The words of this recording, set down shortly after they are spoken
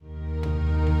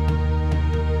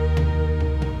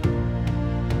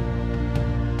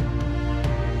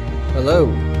Hello.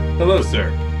 Hello, sir.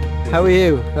 How are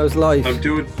you? How's life? I'm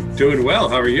doing well.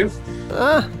 How are you?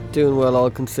 Doing well,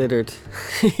 all considered.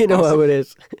 You know how Awesome. it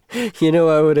is. You know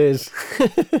how it is.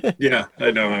 Yeah, I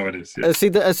know how it is. Yeah.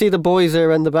 I see the boys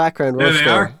there in the background. There Rush they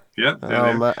there. are. Yep, there they Oh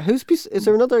are. man, is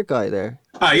there another guy there?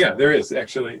 Yeah, there is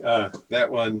actually. That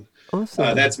one.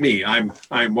 Awesome. That's me. I'm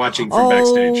watching from Oh,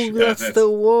 backstage. that's the That's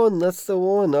one. That's the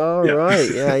one. All yeah. right.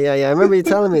 Yeah, yeah, yeah. I remember you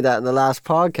telling me that in the last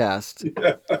podcast.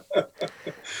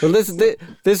 Well, this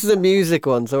is a music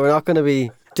one, so we're not going to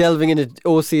be delving into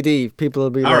OCD. People will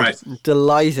be All like right.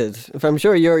 delighted. If I'm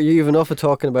sure you've enough of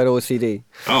talking about OCD.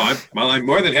 I'm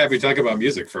more than happy to talk about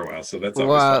music for a while. So that's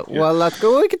always fun. Well, Yeah. well, let's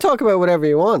go. We can talk about whatever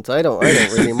you want. I don't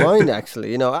really mind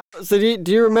actually. So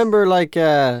do you remember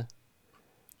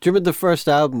do you remember the first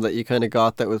album that you kind of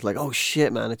got that was like, oh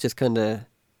shit, man, it just kind of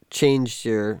changed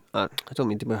your. I don't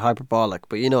mean to be hyperbolic,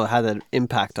 but it had an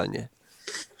impact on you.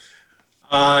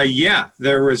 Yeah,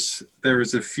 there was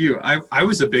a few. I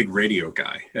was a big radio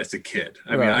guy as a kid.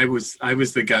 I mean, Right. I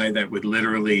was the guy that would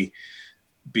literally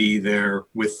be there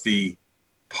with the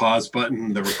pause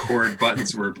button, the record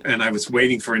buttons were, and I was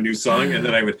waiting for a new song, and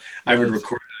then I would Right.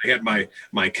 record. I had my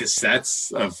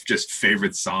cassettes of just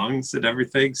favorite songs and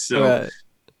everything. So Right.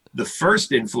 the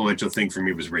first influential thing for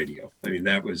me was radio. I mean,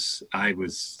 there was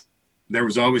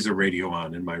always a radio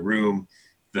on in my room.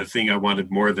 The thing I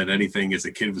wanted more than anything as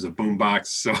a kid was a boombox,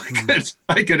 so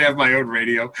I could have my own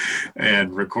radio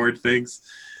and record things.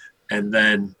 And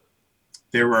then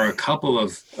there were a couple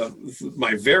of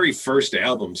my very first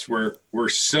albums were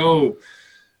so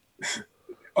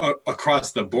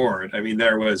across the board. I mean,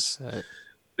 Right.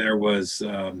 there was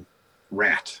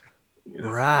Rat.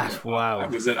 Right. Wow.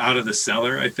 Was it Out of the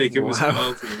Cellar? I think it was Wow.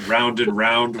 called. Round and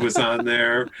Round was on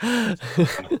there.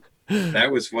 That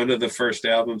was one of the first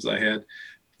albums I had.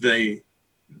 The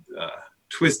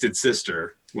Twisted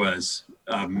Sister was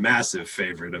a massive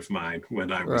favorite of mine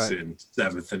when I was Right. in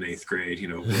seventh and eighth grade.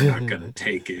 We're not gonna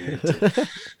take it.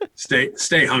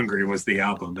 Stay Hungry was the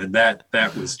album, and that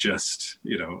was just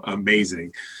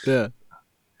amazing. Yeah.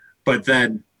 But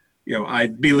then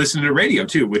I'd be listening to radio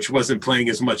too, which wasn't playing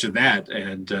as much of that,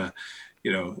 and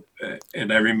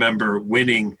I remember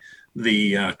winning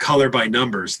the Color by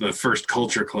Numbers, the first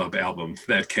Culture Club album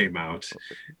that came out,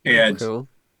 and Cool.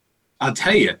 I'll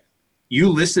tell you, you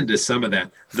listen to some of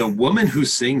that. The woman who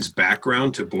sings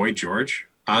background to Boy George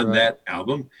on Right. that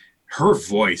album, her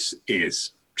voice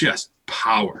is just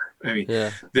power. I mean,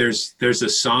 Yeah. there's a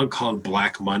song called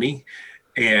Black Money,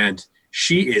 and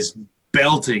she is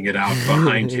belting it out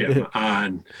behind him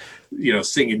on,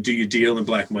 singing "Do You Deal in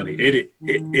Black Money."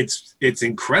 It's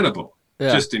incredible,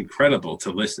 Yeah. just incredible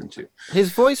to listen to.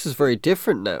 His voice is very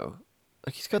different now.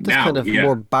 Like he's got this Now, kind of yeah,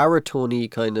 more baritone-y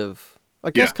kind of. I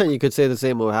guess yeah, kind of you could say the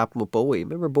same what happened with Bowie.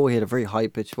 Remember Bowie had a very high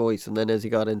pitched voice, and then as he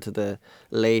got into the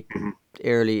late, mhm,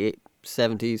 early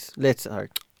 '70s,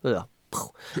 ugh,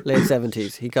 late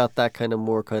 '70s, he got that kind of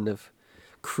more kind of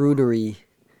croonery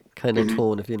kind of mhm,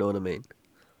 tone, if you know what I mean.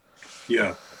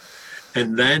 yeah.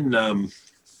 And then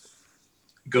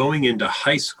going into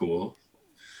high school,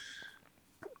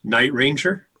 Night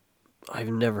Ranger. I've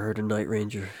never heard of Night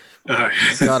Ranger. Uh,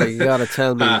 You gotta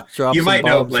tell me. Drop you some might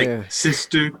know, bombs like here.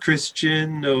 Sister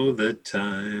Christian, all the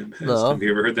time. Have No, you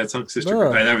ever heard that song, Sister?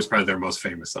 no. That was probably their most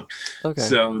famous song. Okay.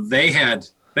 So they had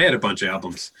a bunch of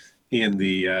albums in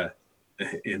the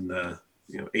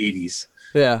 80s.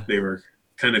 Yeah. They were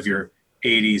kind of your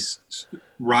 80s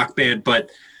rock band, but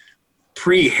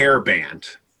pre-hair band.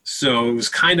 So it was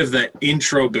kind of the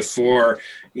intro before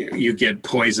you get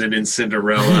Poison and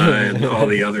Cinderella and all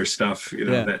the other stuff,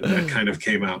 Yeah. that kind of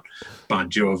came out. Bon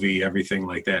Jovi, everything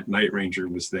like that. Night Ranger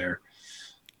was there.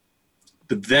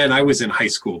 But then I was in high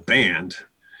school band,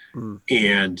 Mm.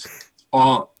 and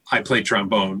I played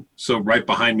trombone. So right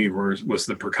behind me was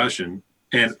the percussion,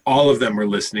 and all of them were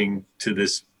listening to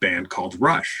this band called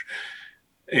Rush.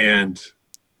 And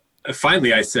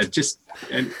finally I said,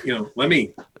 let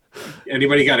me,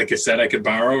 anybody got a cassette I could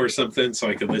borrow or something so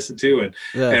I could listen to? And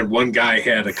Yeah. and one guy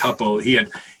had a couple. He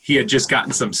had just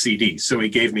gotten some CDs, so he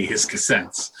gave me his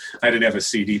cassettes. I didn't have a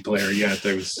CD player yet.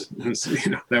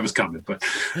 That was coming, but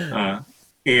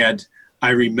and I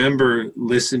remember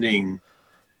listening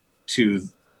to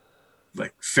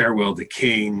like Farewell to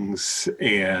Kings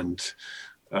and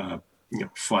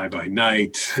Fly by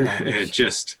Night,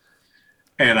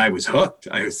 and I was hooked.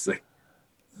 I was like,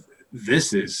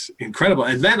 this is incredible.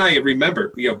 And then I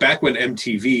remember, back when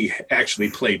MTV actually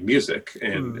played music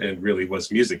and really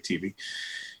was music TV,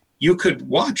 you could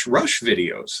watch Rush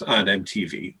videos on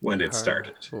MTV when it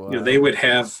started. Wow. They would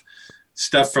have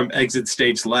stuff from Exit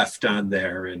Stage Left on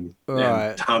there, and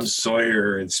Right. Tom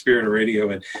Sawyer and Spirit of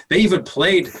Radio. And they even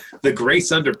played the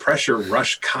Grace Under Pressure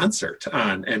Rush concert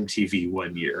on MTV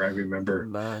one year. I remember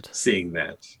Mad. seeing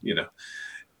that,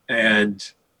 and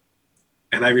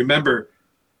I remember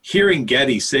hearing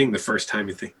Geddy sing the first time.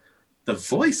 You think, the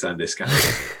voice on this guy,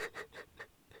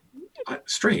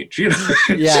 strange, Yeah,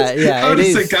 How it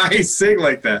does is. a guy sing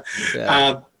like that?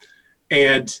 Yeah.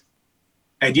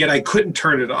 And yet I couldn't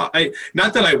turn it off.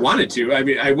 Not that I wanted to. I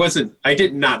mean, I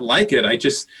did not like it.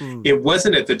 It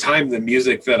wasn't at the time the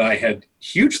music that I had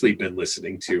hugely been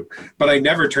listening to, but I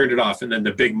never turned it off. And then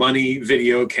the Big Money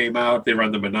video came out. They were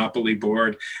on the Monopoly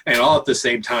board, and all at the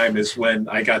same time as when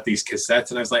I got these cassettes,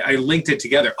 and I was like, I linked it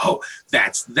together. Oh,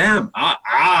 that's them.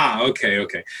 Okay.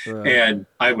 Right. And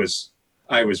I was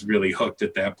really hooked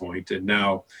at that point. And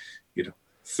now,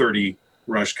 30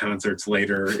 Rush concerts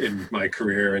later in my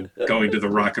career, and going to the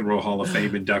Rock and Roll Hall of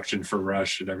Fame induction for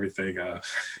Rush and everything.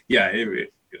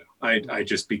 I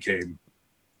just became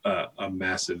a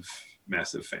massive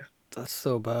fan. That's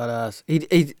so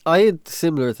badass. I had a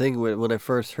similar thing when I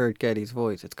first heard Geddy's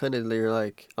voice. It's kind of, you're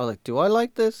like, do I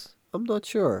like this? I'm not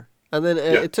sure. And then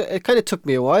it kind of took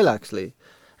me a while, actually.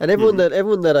 And everyone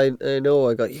that I know,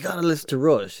 I go, you gotta listen to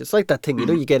Rush. It's like that thing,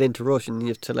 you get into Rush and you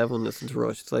have to tell everyone to listen to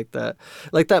Rush. It's like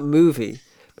that movie.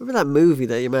 Remember that movie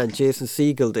that your man Jason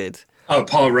Segel did? Oh,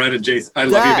 Paul Rudd and Jason. I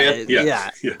love you, man.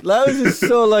 Yeah. That was just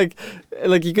so like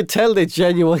you could tell they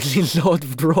genuinely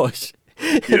loved Rush.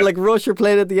 Yeah. Like Rush are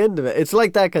playing at the end of it. It's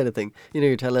like that kind of thing.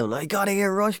 You're telling them, you gotta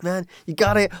hear Rush, man. You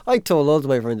gotta. I told loads of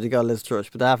my friends, you gotta listen to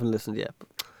Rush, but they haven't listened yet.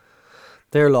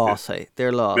 They're lost, hey.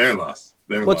 They're lost. They're lost.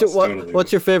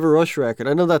 What's your favorite Rush record?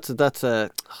 I know that's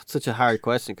such a hard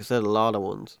question because there's a lot of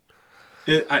ones.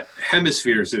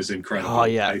 Hemispheres is incredible. Oh,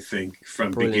 yeah. I think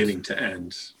from beginning to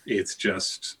end, it's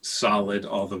just solid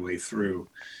all the way through.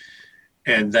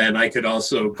 And then I could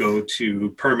also go to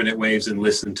Permanent Waves and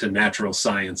listen to Natural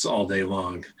Science all day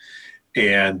long.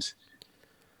 And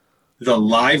the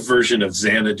live version of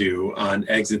Xanadu on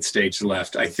Exit Stage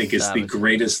Left, I think, is the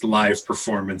greatest live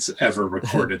performance ever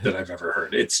recorded that I've ever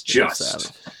heard. It's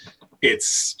just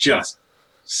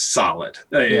solid.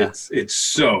 It's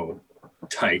so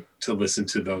tight to listen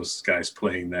to those guys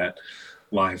playing that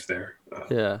live there.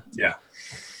 Yeah.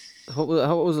 How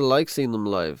was it like seeing them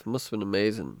live? It must have been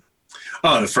amazing.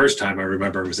 Oh, the first time I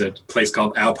remember was at a place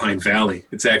called Alpine Valley.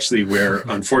 It's actually where,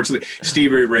 unfortunately,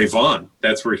 Stevie Ray Vaughan,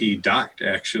 that's where he died,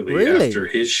 actually, after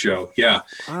his show. Yeah.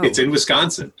 Wow. It's in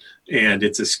Wisconsin, and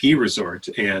it's a ski resort.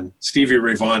 And Stevie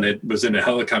Ray Vaughan was in a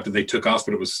helicopter. They took off,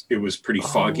 but it was pretty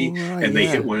foggy, and they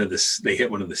hit one of the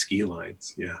ski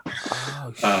lines. Yeah.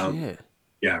 Oh, shit.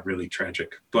 Yeah, really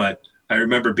tragic. But I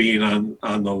remember being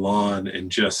on the lawn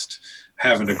and just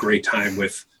having a great time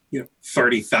with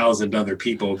 30,000 other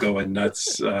people going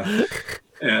nuts about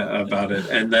it.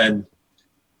 And then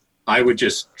I would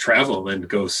just travel and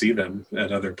go see them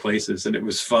at other places. And it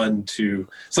was fun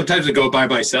sometimes I go by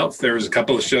myself. There was a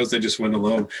couple of shows I just went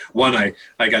alone. One,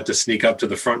 I got to sneak up to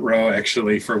the front row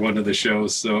actually for one of the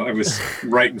shows. So I was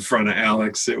right in front of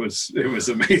Alex. It was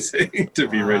amazing to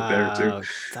be right there too.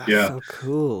 That's so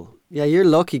cool. Yeah, you're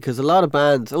lucky because a lot of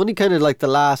bands, only kind of like the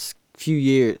last few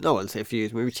years, I'll say a few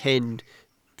years, maybe 10,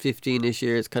 15-ish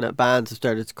years, kind of bands have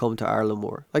started to come to Ireland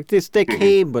more. Like this, they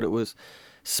came, but it was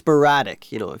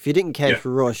sporadic. If you didn't catch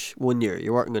Rush one year,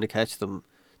 you weren't going to catch them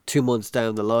 2 months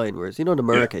down the line. Whereas in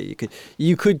America,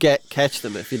 you could catch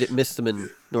them if you didn't miss them in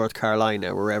North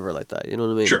Carolina or wherever like that. You know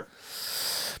what I mean? Sure.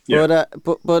 Yeah.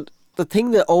 But the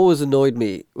thing that always annoyed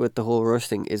me with the whole Rush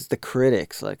thing is the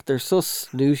critics. Like they're so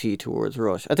snooty towards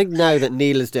Rush. I think now that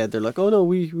Neil is dead, they're like, oh no,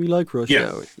 we like Rush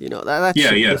now. That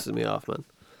shit pisses me off, man.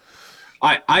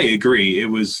 I agree. It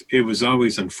was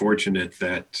always unfortunate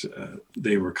that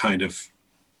they were kind of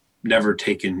never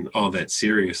taken all that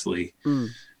seriously.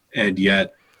 And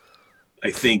yet I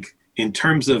think in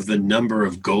terms of the number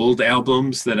of gold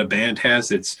albums that a band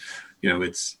has, it's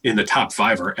in the top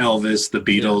 5 are Elvis, the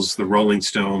Beatles, the Rolling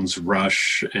Stones,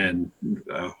 Rush, and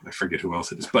I forget who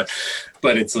else it is, but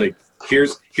it's like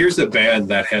here's a band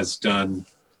that has done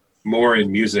more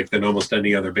in music than almost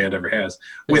any other band ever has,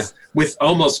 with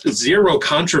almost zero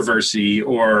controversy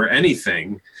or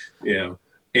anything,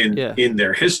 in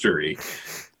their history.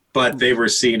 But they were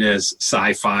seen as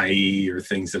sci-fi or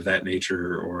things of that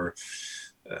nature, or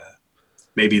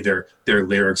maybe their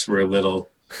lyrics were a little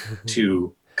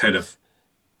too kind of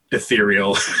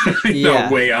ethereal,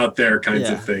 way out there kinds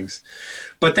of things.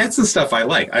 But that's the stuff I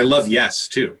like. I love Yes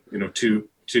too.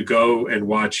 To go and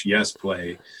watch Yes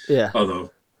play. Yeah.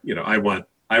 Although I want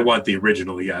the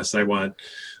original Yes. I want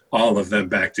all of them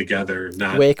back together.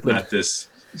 Not this.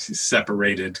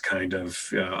 separated kind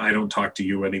of, I don't talk to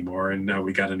you anymore, and now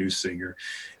we got a new singer.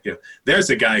 There's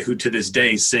a guy who to this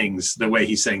day sings the way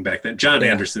he sang back then. John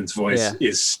Anderson's voice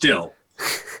is still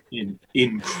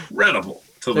incredible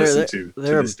to listen to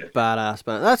this day. Badass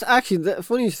band. That's actually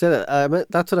funny you said that.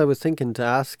 That's what I was thinking to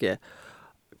ask you,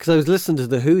 because I was listening to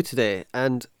The Who today,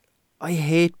 and I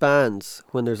hate bands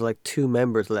when there's like 2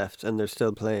 members left and they're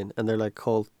still playing and they're like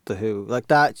called The Who. Like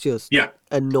that just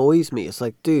annoys me. It's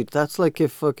like, dude, that's like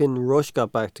if fucking Rush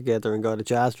got back together and got a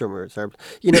jazz drummer.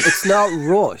 It's not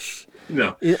Rush.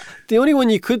 No. The only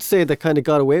one you could say that kind of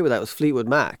got away with that was Fleetwood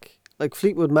Mac. Like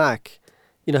Fleetwood Mac,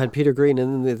 had Peter Green,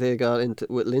 and then they got into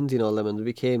with Lindsay and all them, and it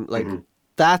became like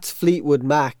that's Fleetwood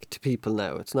Mac to people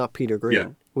now. It's not Peter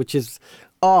Green, which is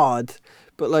odd.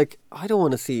 But like, I don't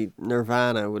want to see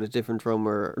Nirvana with a different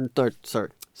drummer,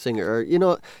 singer. Or,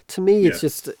 to me, it's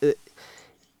just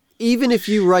even if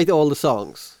you write all the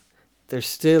songs, there's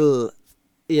still,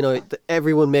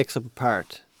 everyone makes up a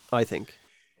part. I think.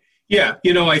 Yeah,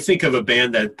 I think of a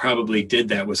band that probably did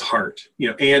that was Heart.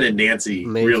 Ann and Nancy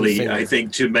really, singer. I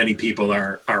think to many people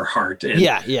are Heart. And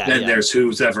then there's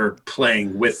who's ever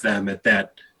playing with them at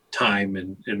that time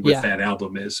and with that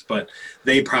album is. But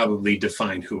they probably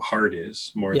define who Heart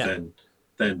is more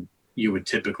than you would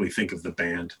typically think of the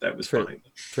band that was behind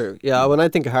them. True. Yeah, when I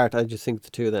think of Heart, I just think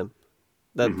the 2 of them.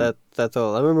 That's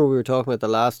all. I remember we were talking about the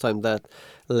last time that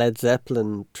Led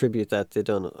Zeppelin tribute that they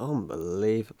done.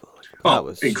 Unbelievable. That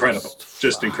was incredible.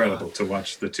 Just incredible to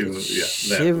watch the 2.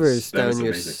 Shivers down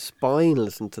your spine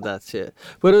listening to that shit.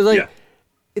 But it was like,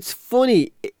 it's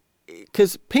funny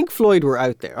because Pink Floyd were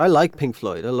out there. I like Pink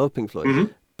Floyd. I love Pink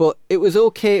Floyd. But it was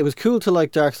okay. It was cool to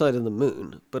like Dark Side of the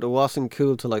Moon, but it wasn't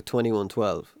cool to like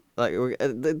 2112. Like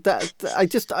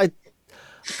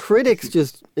critics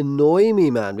just annoy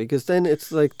me, man, because then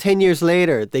it's like 10 years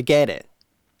later they get it.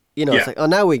 It's like, oh,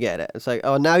 now we get it. It's like,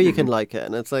 oh, now you can like it.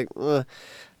 And it's like, and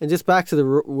just back to the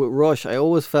Rush, I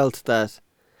always felt that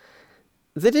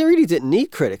they really didn't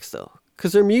need critics though,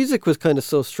 because their music was kind of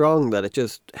so strong that it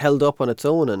just held up on its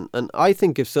own. And I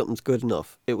think if something's good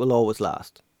enough, it will always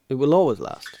last. It will always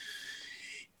last.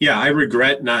 Yeah, I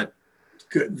regret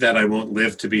that I won't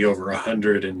live to be over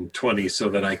 120 so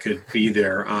that I could be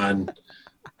there on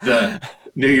the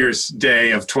New Year's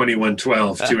Day of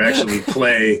 2112 to actually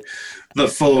play the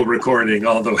full recording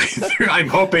all the way through. I'm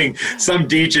hoping some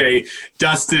DJ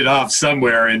dusted off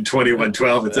somewhere in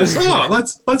 2112 and says, "Oh,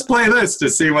 let's play this to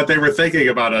see what they were thinking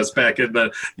about us back in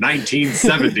the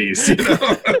 1970s."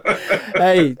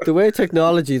 Hey, the way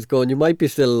technology is going, you might be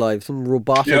still alive. Some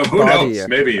robotic who body, knows?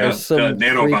 Maybe some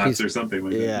nanobots or something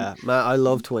like that. Yeah, man, I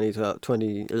love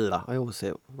 2012. I always say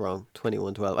it wrong.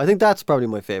 2112. I think that's probably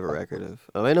my favorite record of.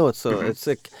 I know it's it's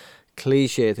a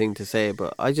cliche thing to say,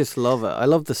 but I just love it. I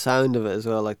love the sound of it as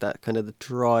well, like that kind of the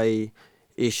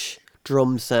dry-ish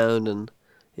drum sound, and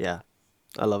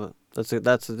I love it. That's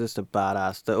just a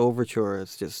badass. The overture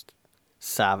is just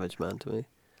savage, man, to me.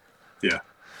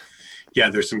 Yeah,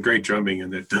 there's some great drumming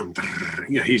and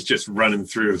he's just running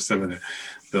through some of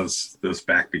those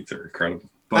backbeats are incredible.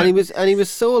 But, and he was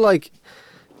so like,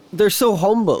 they're so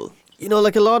humble.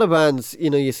 Like a lot of bands,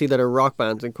 you see that are rock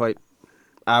bands and quite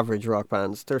average rock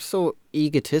bands, they're so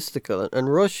egotistical,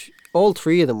 and Rush, all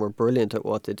 3 of them were brilliant at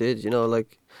what they did. I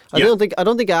don't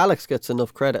think Alex gets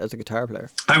enough credit as a guitar player.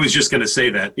 I was just going to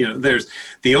say that there's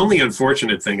the only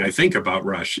unfortunate thing I think about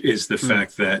Rush is the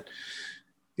fact that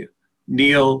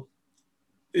Neil,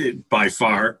 by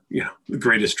far, the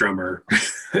greatest drummer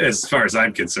as far as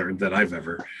I'm concerned that I've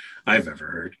ever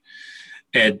heard,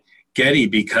 and Geddy,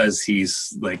 because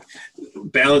he's like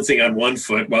balancing on one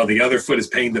foot while the other foot is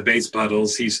paying the bass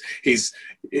pedals. He's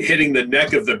hitting the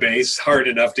neck of the bass hard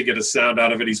enough to get a sound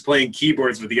out of it. He's playing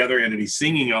keyboards with the other end, and he's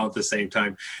singing all at the same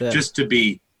time. Just to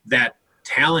be that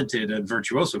talented and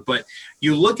virtuoso. But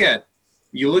you look at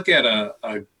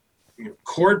a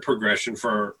chord progression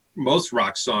for most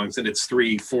rock songs, and it's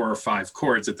 3, 4, or 5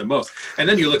 chords at the most. And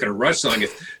then you look at a Rush song,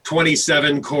 it's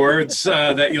 27 chords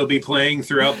that you'll be playing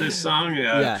throughout this song.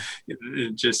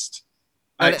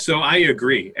 So I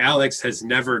agree. Alex has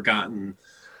never gotten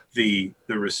the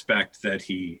respect that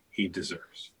he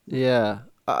deserves. Yeah,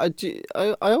 I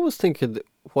always think,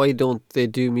 why don't they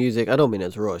do music? I don't mean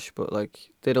as Rush, but like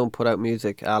they don't put out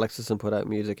music. Alex doesn't put out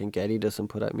music, and Geddy doesn't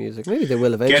put out music. Maybe they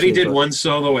will eventually. Geddy did one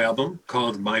solo album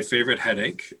called My Favorite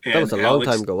Headache. And that was a long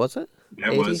time ago, was it?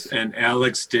 That 80s? Was, and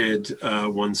Alex did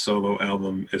one solo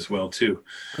album as well too.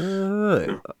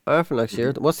 Right. After next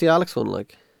year. What's the Alex one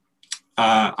like?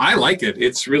 I like it.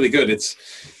 It's really good.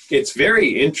 It's very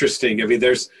interesting. I mean,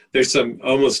 there's some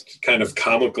almost kind of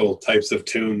comical types of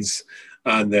tunes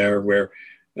on there where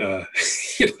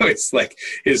It's like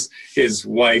his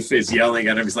wife is yelling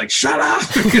at him. He's like, "Shut up,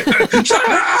 shut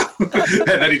up!"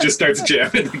 And then he just starts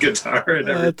jamming the guitar and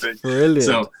That's everything. brilliant.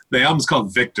 So the album's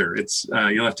called Victor. It's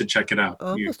you'll have to check it out.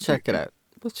 I must check it out.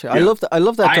 Yeah. I love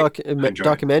that enjoy it.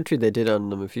 documentary they did on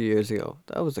them a few years ago.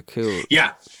 That was a cool.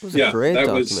 Yeah, It was a great that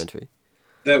documentary.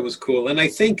 that was cool, and I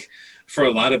think for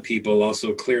a lot of people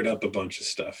also cleared up a bunch of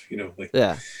stuff. Like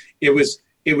Yeah. it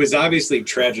was obviously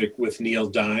tragic with Neil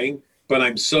dying, but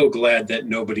I'm so glad that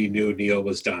nobody knew Neil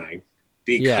was dying,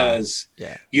 because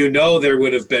Yeah. there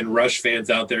would have been Rush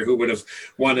fans out there who would have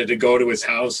wanted to go to his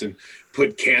house and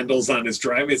put candles on his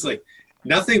driveway. It's like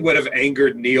nothing would have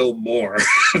angered Neil more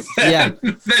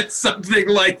than something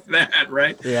like that,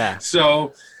 right? Yeah.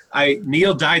 So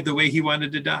Neil died the way he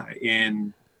wanted to die,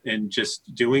 and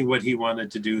just doing what he wanted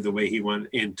to do the way he wanted,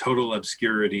 in total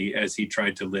obscurity, as he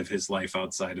tried to live his life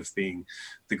outside of being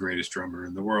the greatest drummer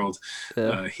in the world.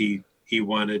 Yeah. He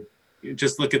wanted,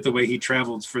 just look at the way he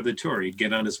traveled for the tour. He'd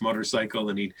get on his motorcycle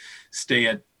and he'd stay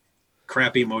at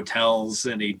crappy motels,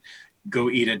 and he'd go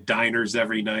eat at diners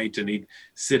every night, and he'd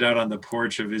sit out on the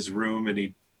porch of his room and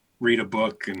he'd read a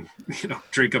book and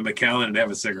drink a Macallan and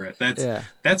have a cigarette.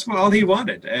 That's all he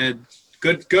wanted. And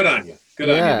good on you. Good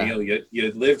on you, Neil.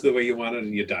 You lived the way you wanted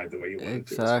and you died the way you wanted.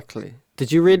 Exactly.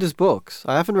 Did you read his books?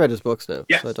 I haven't read his books now.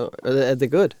 Yeah. So I don't. Are they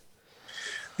good?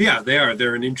 Yeah, they are.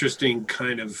 They're an interesting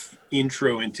kind of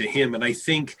intro into him. And I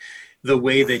think the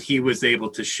way that he was able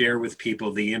to share with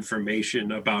people the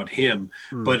information about him,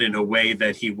 but in a way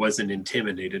that he wasn't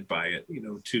intimidated by it,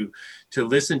 to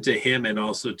listen to him, and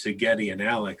also to Geddy and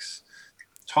Alex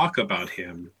talk about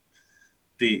him.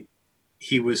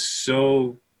 He was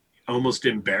so almost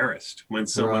embarrassed when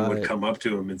someone would come up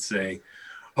to him and say,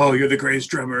 "Oh, you're the greatest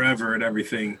drummer ever," and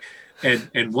everything.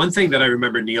 And one thing that I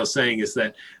remember Neil saying is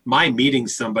that my meeting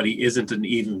somebody isn't an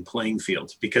even playing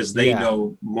field, because they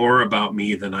know more about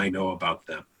me than I know about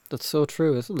them. That's so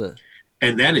true, isn't it?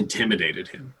 And that intimidated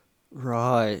him.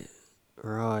 Right.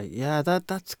 Yeah,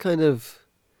 that's kind of,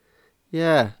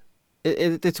 yeah.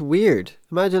 It's weird.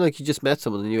 Imagine like you just met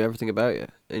someone and knew everything about you,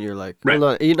 and you're like, Right.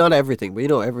 well, not everything, but you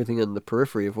know everything on the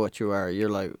periphery of what you are. You're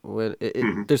like, well,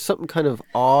 there's something kind of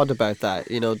odd about that.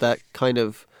 That kind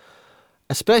of,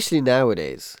 especially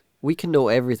nowadays, we can know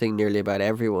everything nearly about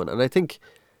everyone, and I think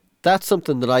that's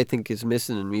something that I think is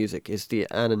missing in music, is the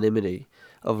anonymity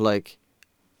of, like,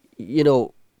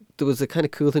 there was a kind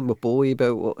of cool thing with Bowie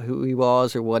about who he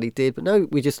was or what he did, but now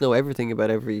we just know everything about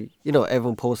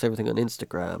everyone posts everything on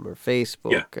Instagram or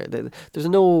Facebook. Yeah. There's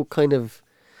no kind of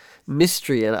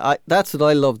mystery, and that's what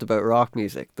I loved about rock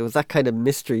music. There was that kind of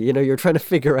mystery, you're trying to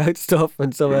figure out stuff,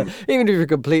 and so even if you're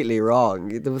completely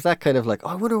wrong, there was that kind of like, oh,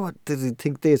 I wonder what does he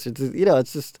think this, or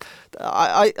it's just,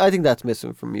 I think that's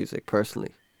missing from music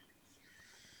personally.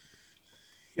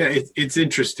 Yeah, it's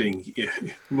interesting. Yeah.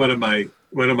 One of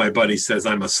my buddies says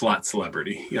I'm a slot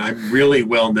celebrity. I'm really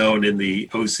well known in the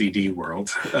OCD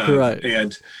world, Right.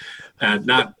 and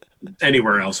not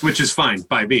anywhere else, which is fine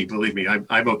by me. Believe me,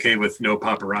 I'm okay with no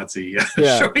paparazzi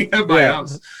showing at my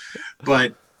house.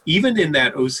 But even in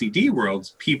that OCD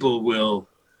world, people will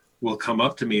come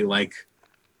up to me like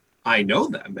I know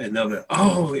them, and they'll be,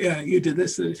 "Oh yeah, you did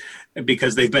this,"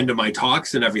 because they've been to my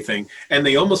talks and everything, and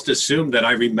they almost assume that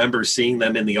I remember seeing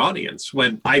them in the audience,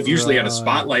 when I've usually had a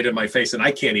spotlight in my face and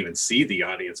I can't even see the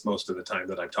audience most of the time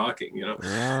that I'm talking,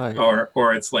 Right.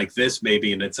 or it's like this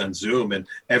maybe, and it's on Zoom and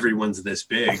everyone's this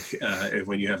big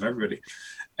when you have everybody,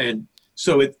 and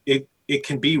so it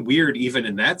can be weird even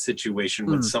in that situation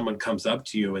when someone comes up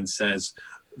to you and says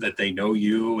that they know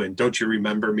you and don't you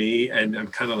remember me, and I'm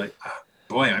kind of like, oh,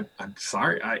 boy, I'm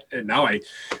sorry. And now I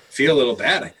feel a little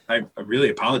bad. I really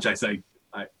apologize.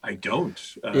 I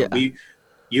don't.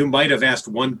 You might have asked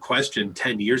one question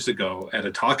 10 years ago at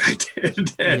a talk I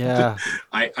did. And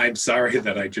I'm sorry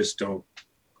that I just don't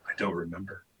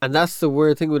remember. And that's the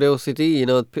weird thing with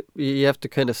OCD, you have to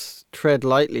kind of tread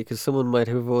lightly, because someone might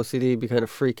have OCD, be kind of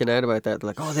freaking out about that.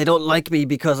 Like, oh, they don't like me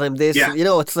because I'm this. Yeah.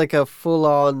 It's like a full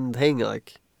on thing.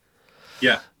 Like,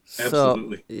 yeah.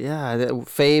 Absolutely. So,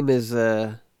 fame is.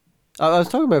 I was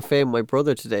talking about fame with my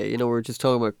brother today. We were just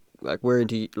talking about, like, we're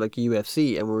into like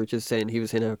UFC, and we were just saying he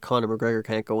was saying how Conor McGregor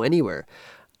can't go anywhere,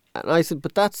 and I said,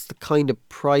 but that's the kind of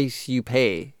price you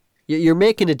pay. You're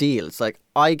making a deal. It's like,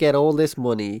 I get all this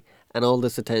money and all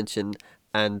this attention,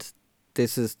 and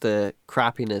this is the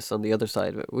crappiness on the other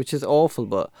side of it, which is awful.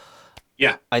 But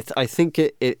yeah, I think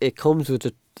it comes with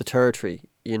the territory.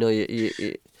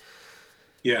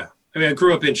 Yeah. I mean, I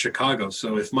grew up in Chicago,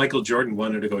 so if Michael Jordan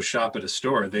wanted to go shop at a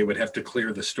store, they would have to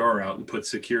clear the store out and put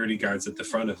security guards at the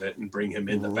front of it and bring him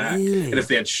in the back. And if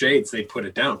they had shades, they'd put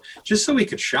it down just so he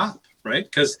could shop. right?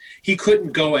 Because he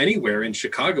couldn't go anywhere in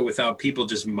Chicago without people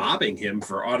just mobbing him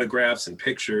for autographs and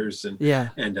pictures Yeah.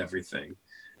 and everything.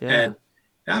 Yeah. And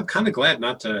I'm kind of glad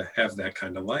not to have that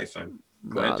kind of life. I'm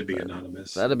glad Nah, to be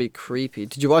anonymous. that'd be creepy.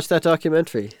 Did you watch that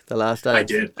documentary, The Last I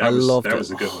Dance? did. I loved that it.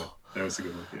 was a good one. That was a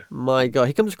good one. Yeah. My God,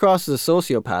 he comes across as a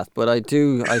sociopath, but like,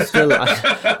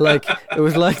 it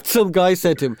was like some guy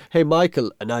said to him, "Hey, Michael,"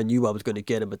 and I knew I was going to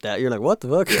get him at that. You're like, what the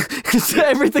fuck? Yeah.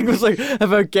 Everything was like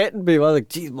about getting me. I was like,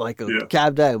 geez, Michael, Yeah.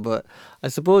 calm down. But I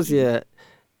suppose, yeah,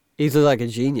 he's like a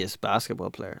genius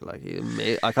basketball player. Like,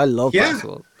 like I love Yeah.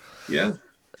 basketball. Yeah.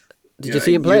 Did you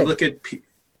see him play? You look at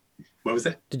what was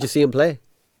that? Did you see him play?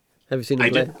 Have you seen him I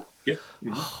play? did. Yeah.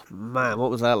 Mhm. Oh, man, what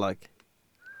was that like?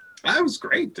 That was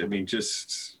great. I mean,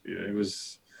 just it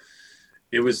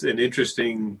was an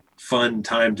interesting, fun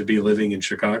time to be living in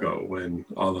Chicago when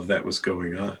all of that was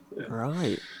going on. Yeah.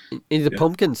 Right. In the Yeah.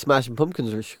 Pumpkins, Smashing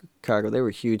Pumpkins were Chicago. They were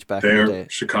huge back in the They're day.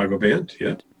 Chicago band.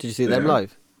 Yeah. Did you see They them are.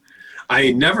 live?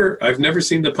 I've never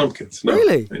seen the Pumpkins. No,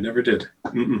 Really? I never did.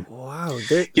 Mm-mm. Wow.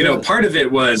 Part of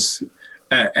it was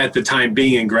at the time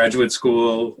being in graduate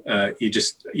school,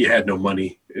 you had no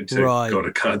money to Right. go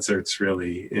to concerts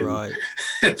really Right.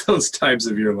 at those times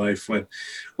of your life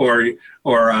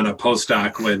or on a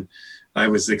postdoc when I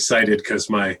was excited because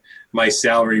my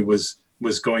salary was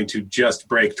going to just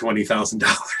break $20,000.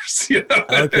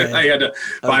 Okay. I had to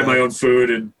buy Okay. my own food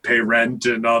and pay rent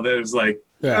and all that. It was like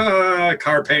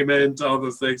car payment, all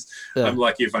those things. Yeah. I'm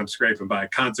lucky if I'm scraping by.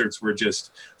 Concerts were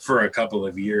just for a couple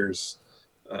of years,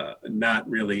 not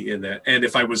really in that. And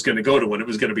if I was going to go to one, it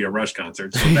was going to be a Rush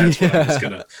concert. So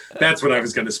that's what I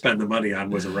was gonna spend the money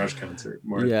on, was a Rush concert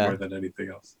more than anything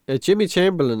else. Jimmy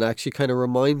Chamberlain actually kind of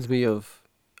reminds me of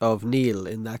Neil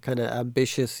in that kind of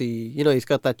ambitious-y, he's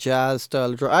got that jazz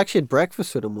style. I actually had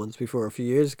breakfast with him once before a few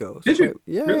years ago. Did you?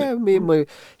 Yeah, Really?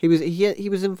 he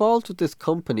was involved with this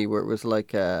company where it was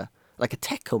like a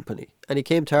tech company, and he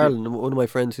came to Ireland. And one of my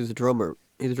friends who's a drummer,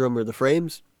 he's a drummer of the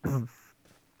Frames.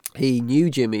 He knew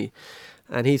Jimmy,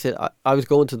 and he said, I was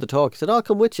going to the talk. He said, I'll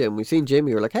come with you. And we seen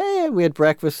Jimmy. We're like, hey, and we had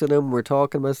breakfast with him. We're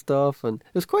talking about stuff, and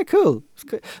it was quite cool.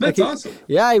 That's awesome.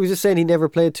 Yeah, he was just saying he never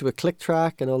played to a click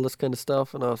track and all this kind of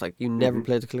stuff. And I was like, you never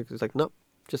played to click? He was like, no,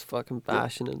 just fucking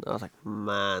bashing. And I was like,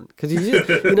 man, because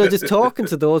just talking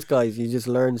to those guys, you just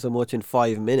learn so much in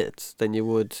 5 minutes than you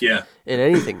would in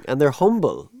anything. And they're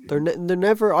humble. They're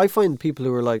never. I find people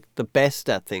who are like the best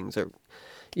at things are,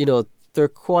 they're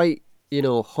quite,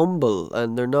 humble,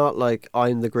 and they're not like,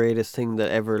 I'm the greatest thing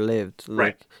that ever lived.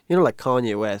 Like, right. Like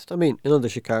Kanye West. I mean, the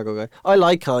Chicago guy. I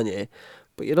like Kanye,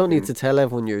 but you don't need to tell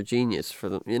everyone you're a genius for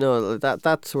them.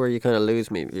 That's where you kind of lose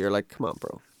me. You're like, come on,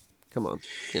 bro. Come on.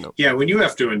 Yeah, when you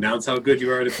have to announce how good you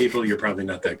are to people, you're probably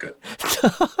not that good.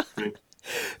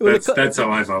 That's how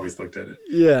I've always looked at it.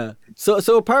 Yeah. So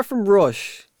apart from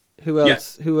Rush, who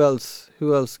else? Yeah.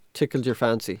 Who else tickled your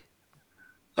fancy?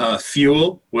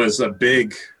 Fuel was a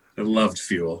big. I loved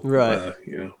Fuel. Right.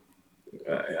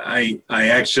 I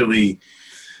actually,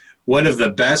 one of the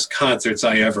best concerts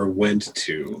I ever went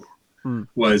to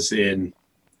was in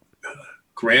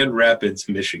Grand Rapids,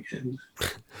 Michigan.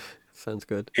 Sounds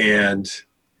good. And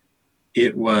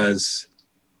it was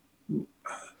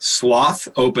Sloth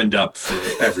opened up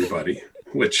for everybody,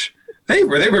 which they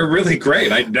were really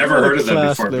great. I'd never heard of them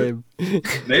before, but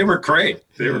they were great.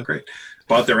 They were great.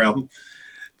 Bought their album.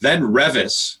 Then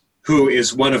Revis, who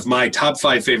is one of my top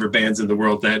 5 favorite bands in the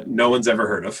world that no one's ever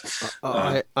heard of.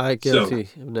 I guilty.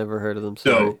 I've never heard of them.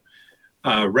 Sorry. So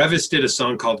Revis did a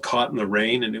song called Caught in the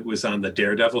Rain, and it was on the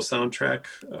Daredevil soundtrack.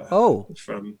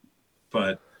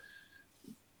 But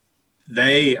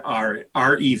they are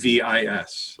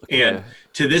Revis. Okay. And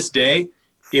to this day,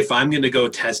 if I'm going to go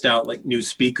test out like new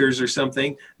speakers or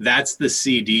something, that's the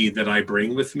CD that I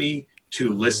bring with me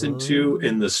to listen to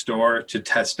in the store to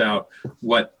test out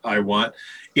what I want.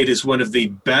 It is one of the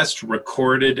best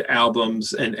recorded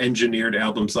albums and engineered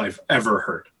albums I've ever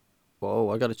heard. Whoa,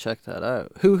 I got to check that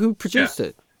out. Who produced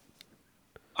it?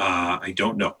 I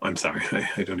don't know. I'm sorry.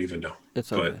 I don't even know.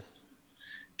 It's okay. But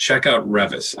check out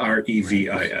Revis,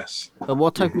 Revis. And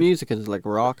what type of music is it? Like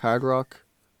rock, hard rock?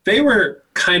 They were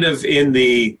kind of in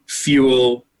the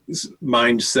Fuel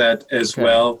mindset as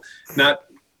well.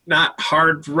 Not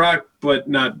hard rock, but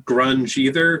not grunge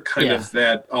either. Kind of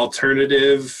that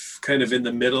alternative, kind of in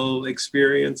the middle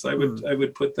experience. I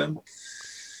would put them.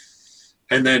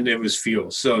 And then it was Fuel.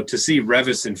 So to see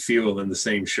Revis and Fuel in the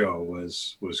same show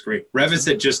was great. Revis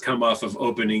had just come off of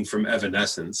opening from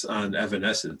Evanescence on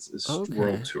Evanescence's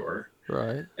world tour.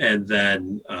 Right. And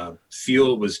then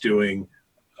Fuel was doing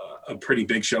a pretty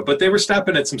big show, but they were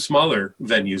stopping at some smaller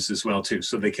venues as well too.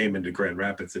 So they came into Grand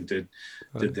Rapids and did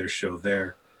their show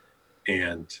there.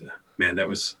 and man, that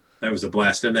was a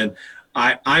blast. And then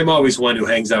I'm always one who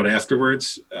hangs out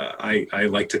afterwards. I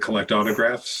like to collect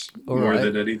autographs more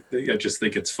than anything. I just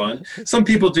think it's fun. Some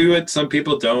people do it, some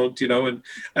people don't,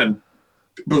 and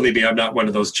believe me, I'm not one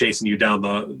of those chasing you down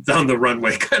the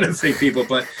runway kind of thing people.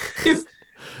 But if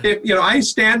I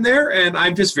stand there and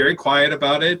I'm just very quiet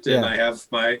about it, and I have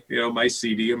my my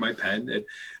CD and my pen,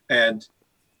 and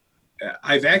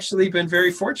I've actually been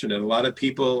very fortunate. A lot of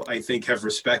people, I think, have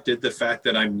respected the fact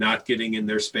that I'm not getting in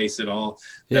their space at all.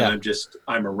 That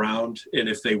I'm around. And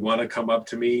if they want to come up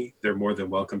to me, they're more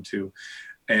than welcome to.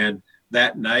 And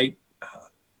that night,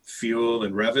 Fuel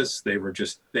and Revis,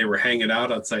 they were hanging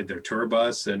out outside their tour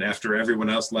bus. And after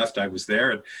everyone else left, I was there,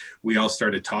 and we all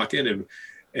started talking,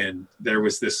 and there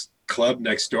was this club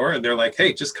next door, and they're like,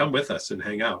 hey, just come with us and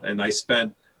hang out. And I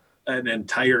spent an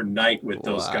entire night with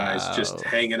those guys, just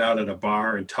hanging out at a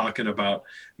bar and talking about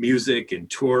music and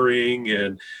touring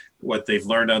and what they've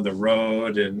learned on the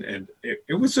road. And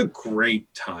it was a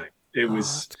great time. It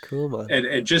was cool, man.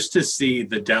 And just to see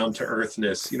the down to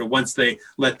earthness, once they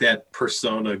let that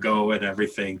persona go and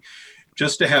everything,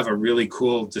 just to have a really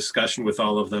cool discussion with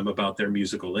all of them about their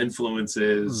musical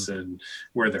influences and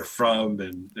where they're from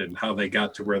and how they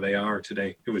got to where they are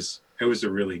today. It was a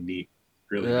really neat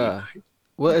night.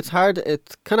 Well, it's hard.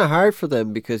 It's kind of hard for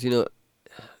them because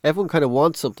everyone kind of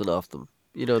wants something off them.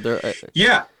 They're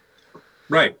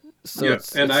right. So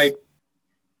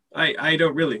I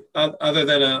don't really, other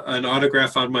than an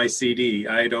autograph on my CD,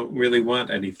 I don't really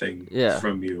want anything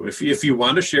from you. If you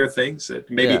want to share things,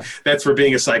 maybe that's where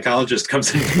being a psychologist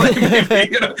comes into play.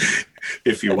 Maybe,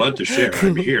 if you want to share,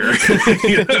 I'm here.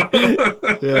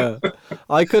 Yeah,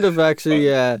 I could have actually.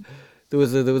 There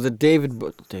was a David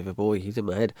Bowie, he's in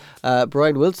my head.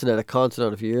 Brian Wilson had a concert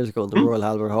on a few years ago in the Royal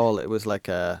Albert Hall. It was like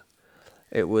a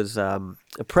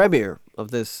premiere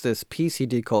of this piece he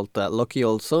did called Lucky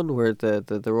Old Son, where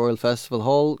the Royal Festival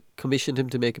Hall commissioned him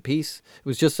to make a piece. It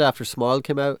was just after Smile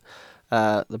came out,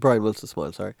 the Brian Wilson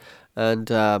Smile, sorry. And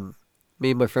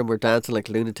me and my friend were dancing like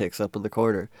lunatics up in the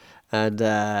corner,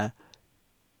 and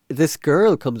this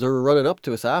girl comes running up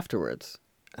to us afterwards.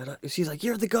 And she's like,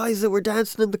 you're the guys that were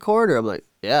dancing in the corner. I'm like,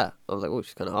 yeah. I was like, oh,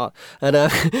 she's kind of hot. And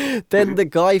then the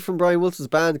guy from Brian Wilson's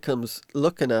band comes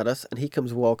looking at us, and he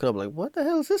comes walking up. I'm like, what the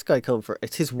hell is this guy come for?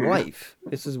 It's his wife.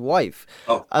 It's his wife.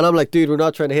 Oh. And I'm like, dude, we're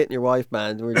not trying to hit on your wife,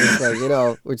 man. We're just like,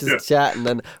 we're just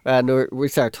chatting. And we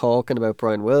start talking about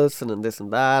Brian Wilson and this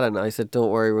and that. And I said,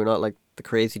 don't worry, we're not like the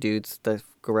crazy dudes that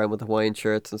go around with Hawaiian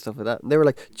shirts and stuff like that. And they were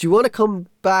like, do you want to come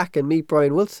back and meet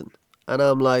Brian Wilson? And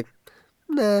I'm like,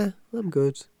 nah, I'm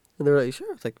good. And they were like, sure.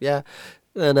 I was like, yeah.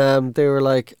 And they were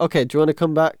like, okay, do you want to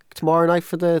come back tomorrow night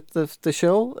for the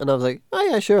show? And I was like, oh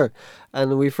yeah, sure.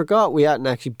 And we forgot we hadn't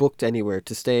actually booked anywhere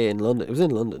to stay in London. It was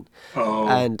in London. Oh.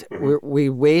 And we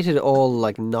waited all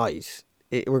like night.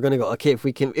 We're gonna go, okay, if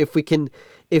we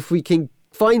can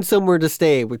find somewhere to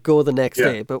stay, we'd go the next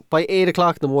day. But by 8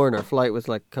 o'clock in the morning, our flight was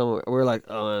like, we're like,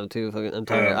 oh, I'm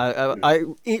tired. I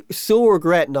so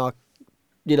regret not,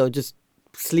 just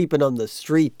sleeping on the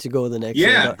street to go the next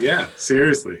day. Yeah,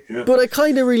 seriously. Yeah. But I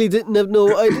kind of really didn't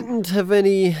have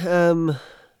any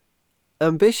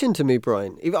ambition to meet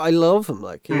Brian. I love him,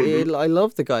 I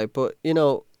love the guy, but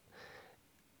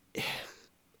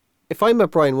if I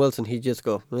met Brian Wilson, he'd just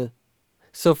go, eh.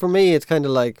 So for me, it's kind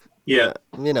of like,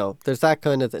 there's that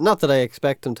kind of thing. Not that I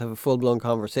expect him to have a full-blown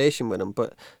conversation with him,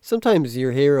 but sometimes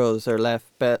your heroes are left,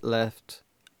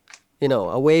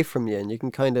 away from you, and you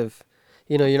can kind of,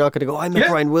 you're not going to go, I met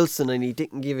Brian Wilson and he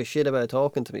didn't give a shit about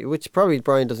talking to me, which probably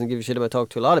Brian doesn't give a shit about talking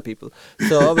to a lot of people.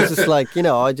 So I was just like,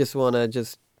 I just want to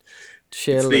just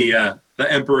chill. It's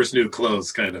the Emperor's New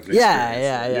Clothes kind of experience.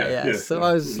 Yeah. So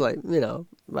I was just like,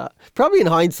 probably in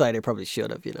hindsight, I probably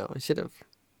should have, I should have.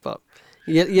 But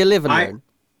you live and learn.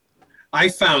 I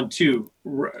found too,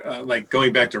 like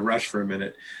going back to Rush for a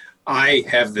minute, I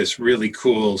have this really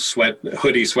cool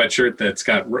hoodie sweatshirt that's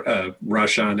got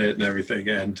Rush on it and everything,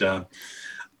 and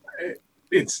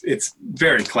it's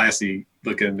very classy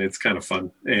looking. It's kind of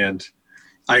fun, and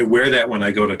I wear that when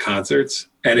I go to concerts,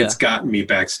 and it's gotten me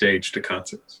backstage to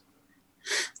concerts.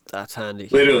 That's handy.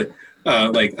 Literally,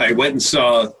 like I went and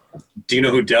saw. Do you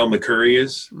know who Del McCoury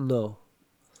is? No.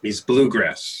 He's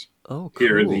bluegrass. Oh, cool.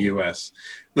 Here in the U.S.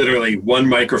 Literally one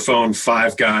microphone,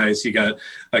 5 guys. You got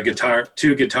a guitar,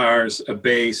 2 guitars, a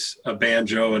bass, a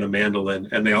banjo, and a mandolin,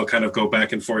 and they all kind of go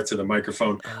back and forth to the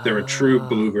microphone. They're a true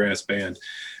bluegrass band.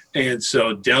 And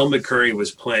so Del McCoury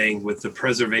was playing with the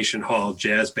Preservation Hall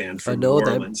Jazz Band from New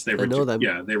Orleans. I know them.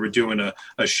 Yeah, they were doing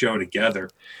a show together.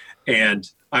 And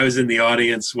I was in the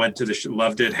audience, went to the show,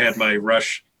 loved it, had my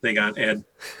Rush thing on, and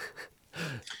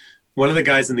one of the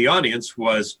guys in the audience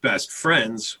was best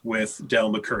friends with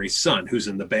Del McCurry's son, who's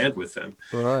in the band with him.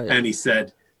 Right. And he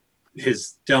said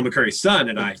his Del McCurry's son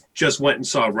and I just went and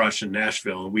saw Rush in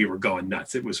Nashville, and we were going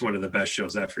nuts. It was one of the best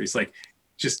shows ever. He's like,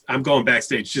 just, I'm going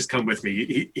backstage. Just come with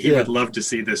me. He would love to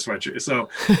see this sweatshirt. So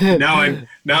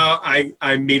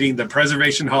I'm meeting the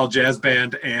Preservation Hall Jazz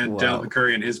Band and Del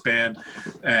McCurry and his band,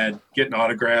 and getting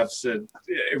autographs. And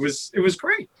it was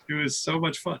great. It was so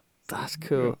much fun. That's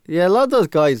cool. Yeah, a lot of those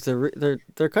guys,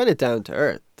 they're kind of down to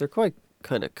earth. They're quite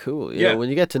kind of cool. You know, when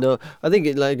you get to know, I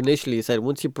think like initially you said,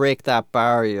 once you break that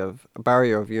barrier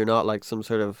of you're not like some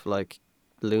sort of like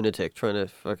lunatic trying to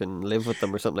fucking live with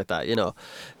them or something like that. You know,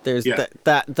 there's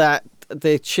that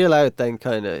they chill out. Then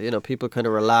kind of, you know, people kind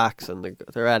of relax and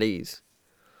they're at ease.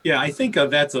 Yeah, I think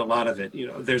that's a lot of it. You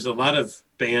know, there's a lot of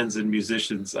bands and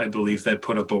musicians, I believe, that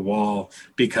put up a wall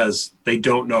because they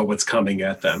don't know what's coming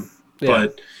at them. Yeah.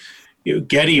 But you know,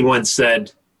 Geddy once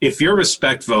said, if you're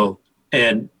respectful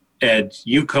and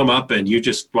you come up and you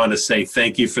just want to say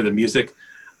thank you for the music,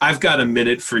 I've got a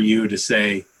minute for you to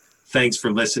say thanks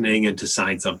for listening and to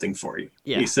sign something for you.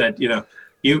 Yeah. He said, you know,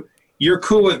 you're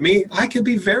cool with me. I can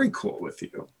be very cool with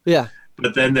you. Yeah.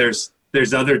 But then there's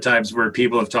other times where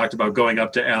people have talked about going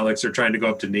up to Alex or trying to go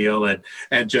up to Neil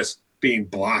and just being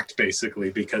blocked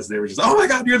basically because they were just, oh my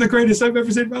God, you're the greatest I've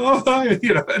ever seen. Oh, hi.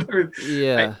 You know.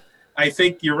 Yeah. I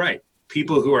think you're right.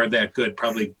 People who are that good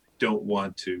probably don't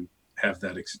want to have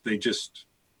that. They just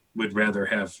would rather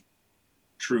have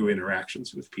true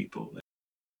interactions with people.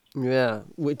 Yeah.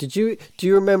 Do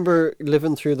you remember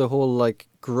living through the whole like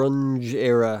grunge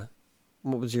era?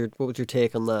 What was your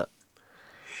take on that?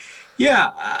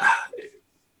 Yeah,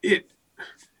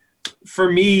 for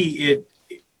me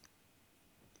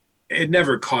it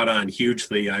never caught on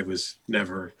hugely. I would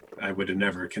have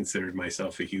never considered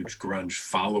myself a huge grunge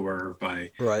follower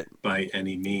by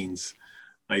any means.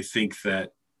 I think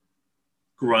that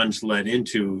grunge led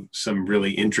into some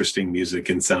really interesting music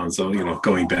and sounds. So, you know,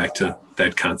 going back to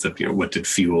that concept, you know, what did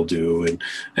Fuel do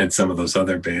and some of those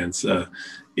other bands,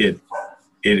 it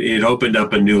opened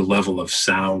up a new level of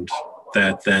sound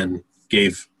that then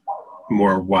gave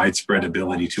more widespread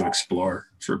ability to explore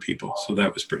for people. So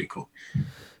that was pretty cool.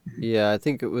 Yeah, I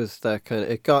think it was that kind of,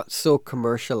 it got so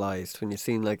commercialized when you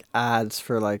seen like ads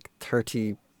for like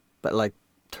 30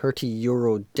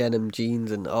 euro denim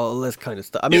jeans and all this kind of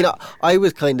stuff. I mean, I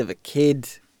was kind of a kid,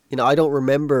 you know, I don't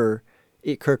remember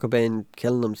Kurt Cobain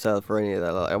killing himself or any of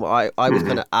that. I was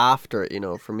kind of after it, you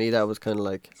know. For me, that was kind of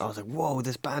like, I was like, whoa,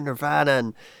 this band Nirvana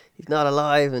and he's not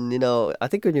alive. And, you know, I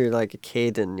think when you're like a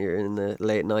kid and you're in the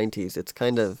late 90s, it's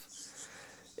kind of,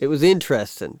 it was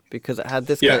interesting because it had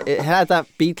this it had that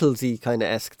Beatlesy kind of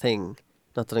esque thing.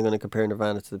 Not that I'm going to compare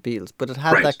Nirvana to the Beatles, but it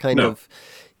had that kind of,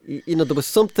 you know, there was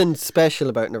something special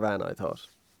about Nirvana, I thought.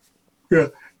 Yeah.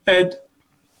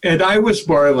 And I was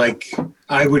more like,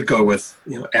 I would go with,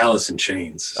 you know, Alice in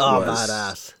Chains. Oh,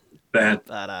 badass.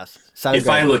 Badass. If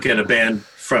I look at a band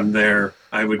from there,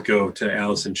 I would go to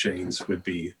Alice in Chains would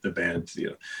be the band, you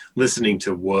know, listening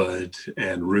to Wood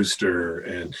and Rooster.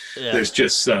 And there's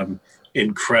just some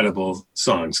incredible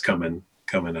songs coming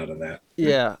out of that.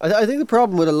 Yeah. I think the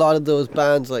problem with a lot of those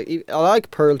bands, like, I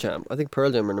like Pearl Jam. I think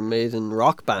Pearl Jam are an amazing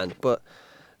rock band, but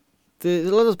a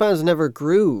lot of those bands never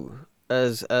grew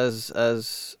as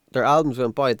their albums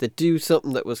went by. They do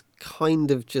something that was kind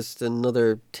of just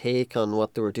another take on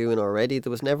what they were doing already.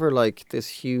 There was never like this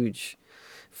huge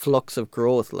flux of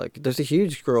growth. Like there's a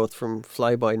huge growth from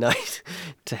Fly By Night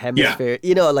to Hemisphere.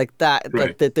 You know, like that. Right.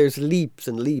 Like that. There's leaps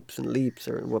and leaps and leaps,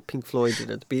 or what Pink Floyd did,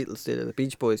 or the Beatles did, or the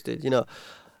Beach Boys did. You know,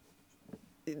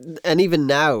 and even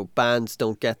now bands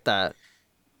don't get that.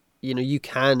 You know, you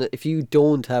can, if you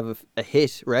don't have a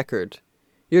hit record,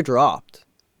 you're dropped.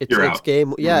 It's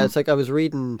game. Yeah, It's like I was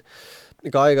reading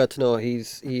the guy I got to know.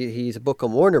 He's a book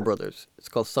on Warner Brothers. It's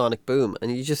called Sonic Boom,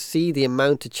 and you just see the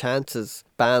amount of chances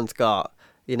bands got.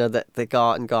 You know, that they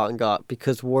got and got and got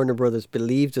because Warner Brothers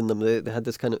believed in them. They had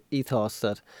this kind of ethos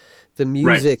that the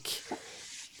music,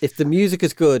 if the music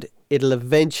is good, it'll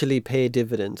eventually pay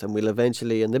dividends, and we'll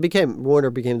eventually. And Warner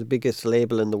became the biggest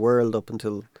label in the world up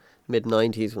until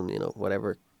mid-90s when, you know,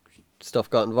 whatever stuff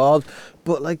got involved.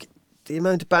 But like, the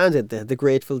amount of bands they had the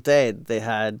Grateful Dead, they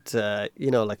had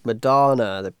you know, like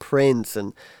Madonna, the Prince,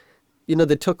 and you know,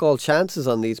 they took all chances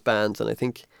on these bands, and I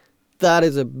think that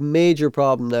is a major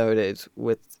problem nowadays.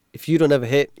 With if you don't have a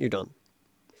hit, you're done.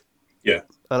 Yeah,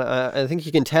 and I think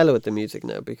you can tell it with the music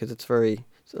now because it's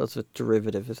also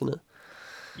derivative, isn't it?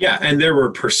 Yeah, and there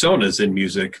were personas in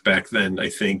music back then. I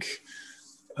think,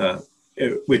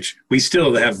 which we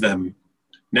still have them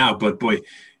now, but boy,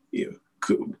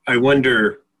 I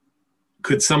wonder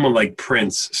could someone like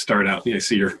Prince start out? You know,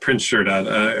 see your Prince shirt on.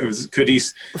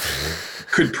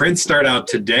 Could Prince start out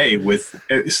today with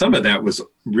some of that was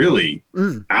really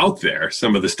out there,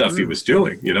 some of the stuff he was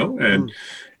doing, you know,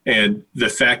 and the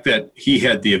fact that he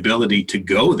had the ability to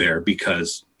go there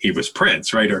because he was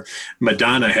Prince, right? Or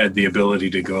Madonna had the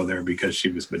ability to go there because she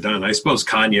was Madonna. I suppose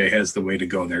Kanye has the way to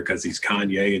go there because he's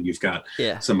Kanye, and you've got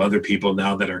some other people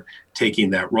now that are taking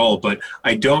that role. But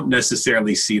I don't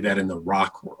necessarily see that in the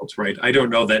rock world, right? I don't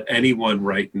know that anyone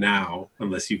right now,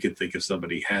 unless you could think of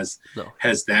somebody, has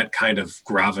that kind of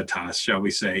gravitas, shall we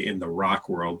say, in the rock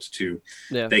world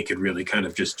they could really kind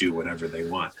of just do whatever they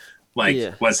want.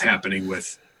 Like what's happening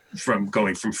from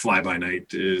Fly By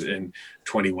Night and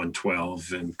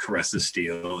 2112 and Caress of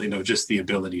Steel, you know, just the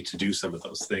ability to do some of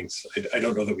those things. I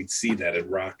don't know that we'd see that in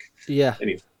rock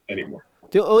anymore.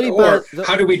 The only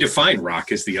how do we define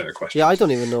rock is the other question. Yeah, I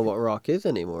don't even know what rock is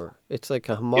anymore. It's like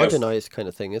a homogenized kind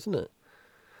of thing, isn't it?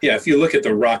 Yeah, if you look at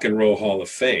the Rock and Roll Hall of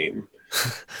Fame,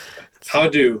 how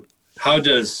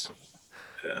does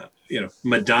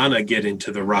Madonna get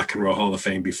into the Rock and Roll Hall of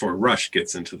Fame before Rush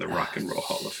gets into the Rock and Roll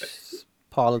Hall of Fame?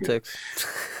 Politics.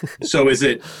 So is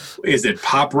it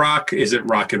pop rock? Is it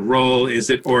rock and roll?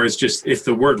 Or is just, if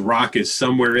the word rock is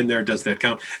somewhere in there, does that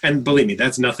count? And believe me,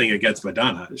 that's nothing against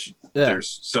Madonna.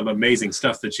 There's some amazing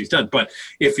stuff that she's done. But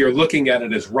if you're looking at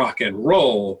it as rock and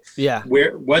roll,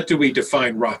 what do we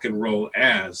define rock and roll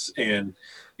as? And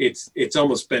it's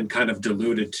almost been kind of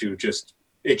diluted to just,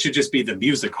 it should just be the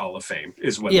Music Hall of Fame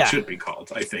is what it should be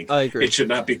called, I think. I agree. It should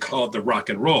not be called the Rock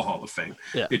and Roll Hall of Fame.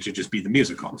 Yeah. It should just be the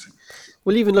Music Hall of Fame.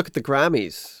 Well, even look at the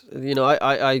Grammys. You know,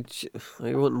 I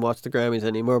wouldn't watch the Grammys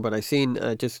anymore, but I seen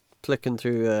just flicking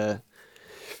through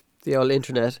the old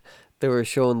internet, they were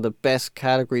showing the best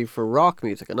category for rock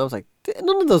music, and I was like,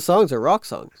 none of those songs are rock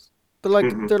songs.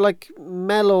 They're like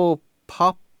mellow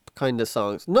pop kind of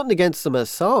songs. Nothing against them as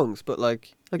songs, but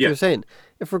like you were saying,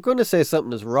 if we're going to say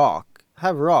something is rock,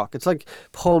 have rock. It's like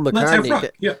Paul McCartney. Let's have rock.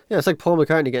 It's like Paul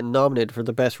McCartney getting nominated for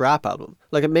the best rap album.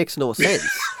 Like, it makes no sense.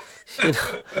 You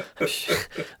know,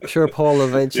 I'm sure Paul will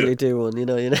eventually do one. You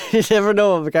know, you never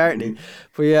know with McCartney.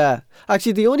 But yeah,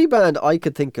 actually, the only band I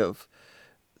could think of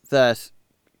that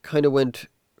kind of went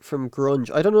from grunge.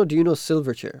 I don't know. Do you know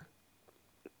Silverchair?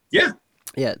 Yeah.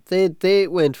 Yeah, they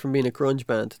went from being a grunge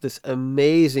band to this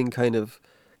amazing kind of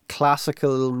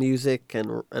classical music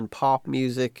and pop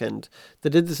music, and they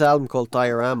did this album called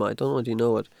Diorama. I don't know, do you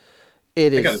know it? I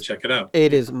gotta check it out.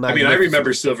 It is magnificent. I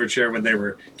remember Silverchair when they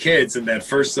were kids and that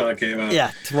first song came out.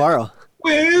 Yeah, Tomorrow.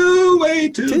 We'll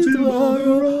wait till tomorrow.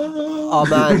 Oh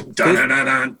man,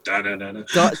 Diorama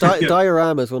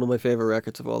Diorama is one of my favorite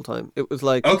records of all time. It was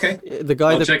like the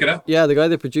guy I'll check it out. Yeah, the guy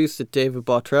that produced it, David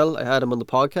Bottrell. I had him on the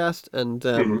podcast, and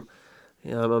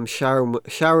I'm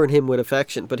showering him with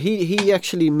affection. But he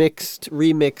actually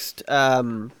remixed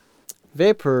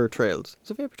Vapor Trails.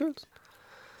 Is it Vapor Trails?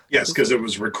 Yes, because it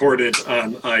was recorded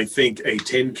on, I think, a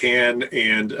tin can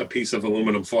and a piece of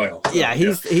aluminum foil. So,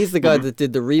 he's the guy that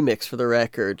did the remix for the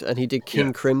record, and he did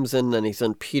King Crimson, and he's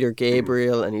done Peter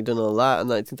Gabriel, and he done all that,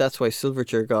 and I think that's why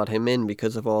Silverchair got him in,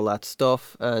 because of all that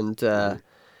stuff. And they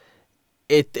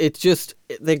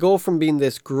go from being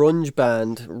this grunge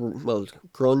band, well,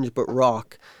 grunge but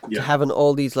rock, to having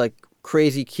all these like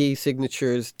crazy key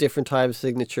signatures, different types of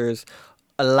signatures,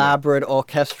 elaborate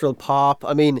orchestral pop.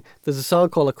 I mean, there's a song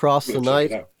called Across the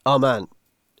Night. Oh man,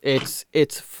 it's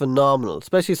phenomenal.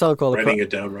 Especially a song called Writing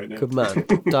it down right now. Good man.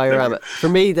 Diorama. For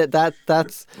me,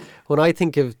 that's when I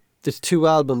think of, there's two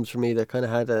albums for me that kind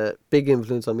of had a big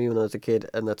influence on me when I was a kid,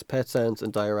 and that's Pet Sounds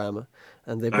and Diorama.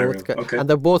 And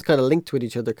they're both kind of linked with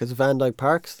each other, because Van Dyke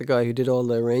Parks, the guy who did all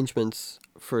the arrangements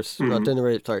for did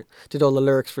all the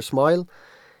lyrics for Smile.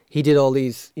 He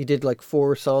did like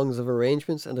 4 songs of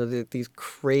arrangements, and they're these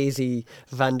crazy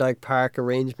Van Dyke Park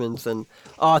arrangements, and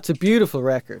it's a beautiful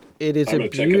record. It is a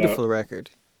beautiful record.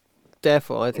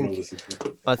 Defo,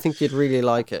 I think you'd really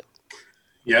like it.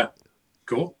 Yeah,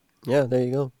 cool. Yeah, there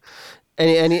you go.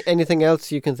 Anything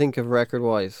else you can think of record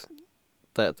wise?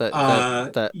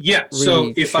 That yeah. Really so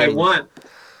if changed? I want,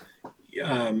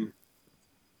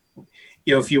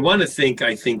 if you want to think,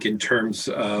 I think in terms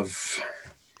of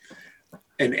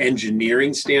an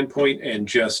engineering standpoint and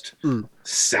just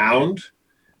sound,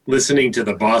 listening to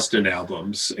the Boston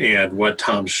albums and what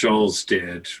Tom Scholz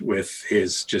did with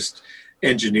his just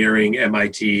engineering,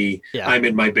 MIT, I'm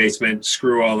in my basement,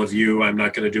 screw all of you, I'm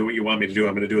not going to do what you want me to do,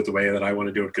 I'm going to do it the way that I want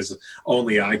to do it, because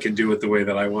only I can do it the way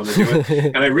that I want to do it.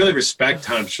 And I really respect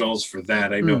Tom Scholz for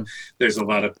that. I know there's a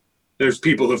lot of there's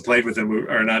people who've played with him who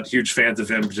are not huge fans of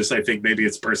him. Just I think maybe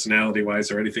it's personality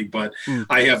wise or anything, but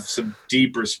I have some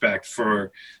deep respect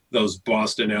for those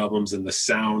Boston albums and the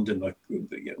sound and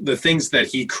the things that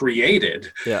he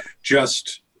created. Yeah.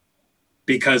 Just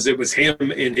because it was him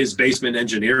in his basement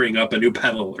engineering up a new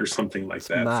pedal or something like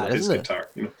that Mad, for his isn't it? guitar.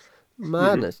 You know?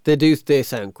 Madness. They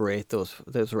sound great,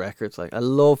 those records. Like I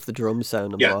love the drum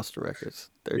sound of Boston records.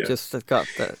 They've got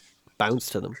that bounce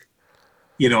to them.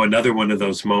 You know, another one of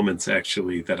those moments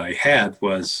actually that I had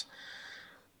was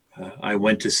I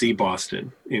went to see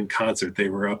Boston in concert. They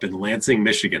were up in Lansing,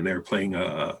 Michigan. They were playing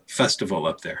a festival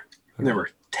up there. And there were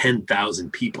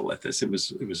 10,000 people at this. It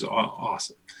was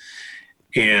awesome.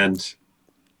 And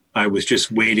I was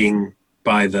just waiting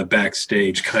by the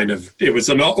backstage it was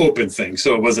an open thing.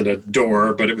 So it wasn't a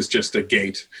door, but it was just a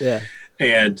gate. Yeah.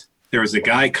 And there was a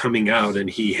guy coming out and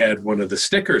he had one of the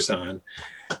stickers on.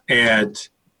 And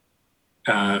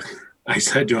I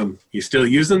said to him, "You still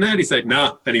using that?" He said,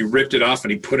 "No." And he ripped it off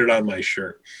and he put it on my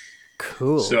shirt.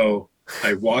 Cool. So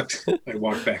I walked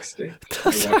backstage.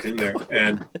 I walked in there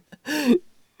and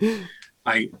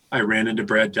I ran into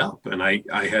Brad Delp, and I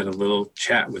had a little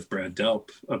chat with Brad Delp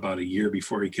about a year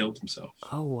before he killed himself.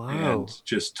 Oh, wow. And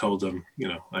just told him, you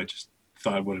know, I just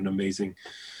thought what an amazing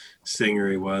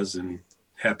singer he was, and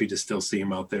happy to still see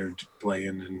him out there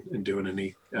playing and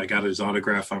doing I got his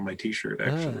autograph on my t-shirt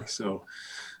actually. So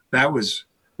that was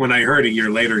when I heard a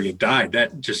year later he had died,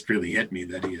 that just really hit me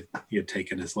that he had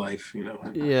taken his life, you know.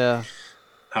 Yeah.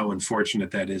 How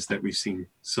unfortunate that is that we've seen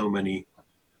so many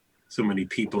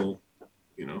people,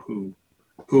 you know,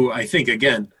 who I think,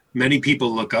 again, many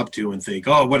people look up to and think,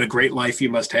 oh, what a great life you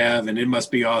must have, and it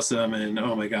must be awesome, and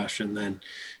oh my gosh. And then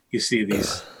you see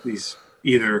these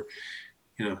either,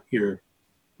 you know, you're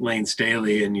Lane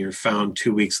Staley and you're found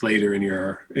 2 weeks later in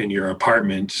your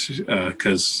apartment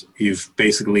because you've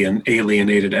basically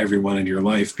alienated everyone in your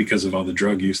life because of all the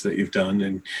drug use that you've done,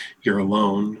 and you're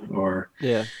alone, or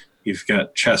you've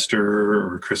got Chester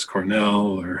or Chris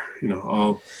Cornell, or, you know,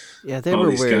 all they all were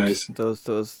these weird. guys.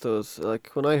 Those like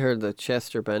when I heard that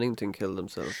Chester Bennington killed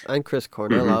himself and Chris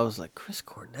Cornell, I was like, Chris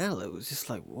Cornell, it was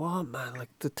just like, what, man, like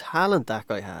the talent that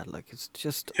guy had, like it's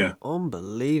just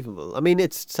unbelievable. I mean,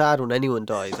 it's sad when anyone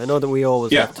dies. I know that we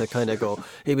always have to kind of go,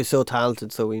 he was so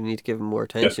talented, so we need to give him more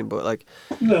attention, but like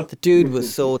the dude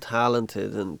was so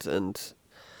talented, and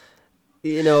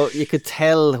you know, you could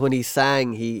tell when he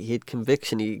sang, he had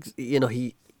conviction.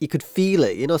 You could feel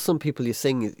it. You know, some people you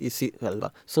see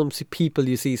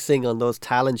sing on those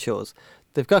talent shows.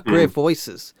 They've got great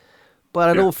voices, but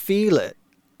I don't feel it.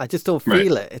 I just don't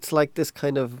feel it. It's like this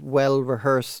kind of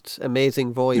well-rehearsed,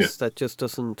 amazing voice that just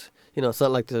doesn't, you know, it's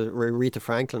not like the Aretha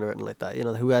Franklin or anything like that, you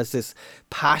know, who has this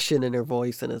passion in her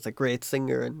voice and is a great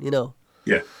singer, and, you know.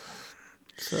 Yeah.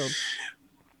 So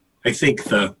I think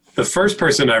the first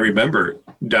person I remember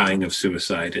dying of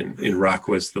suicide in rock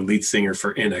was the lead singer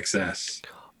for INXS.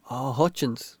 Oh,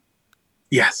 Hutchins.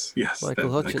 Yes. Michael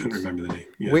Hutchins. I couldn't remember the name.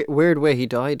 Yeah. Weird way he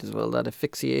died as well, that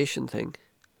asphyxiation thing.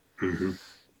 Mm-hmm.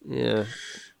 Yeah.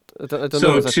 I don't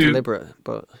know if that's deliberate,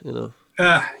 but, you know.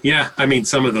 Yeah, I mean,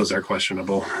 some of those are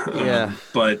questionable.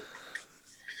 But,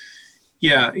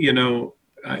 yeah, you know,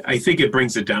 I think it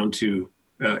brings it down to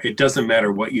it doesn't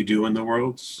matter what you do in the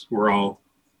world. We're all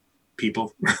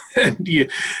people,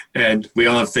 and we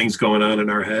all have things going on in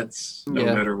our heads, no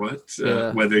matter what.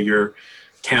 Whether you're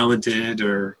talented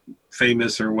or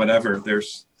famous or whatever,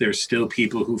 there's still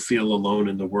people who feel alone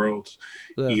in the world,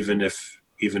 even if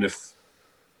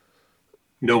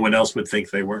no one else would think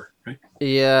they were, right?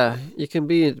 Yeah, you can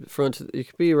be you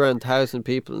can be around 1,000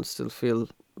 people and still feel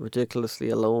ridiculously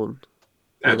alone.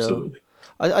 Absolutely.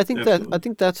 I think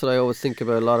that's what I always think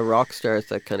about a lot of rock stars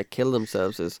that kind of kill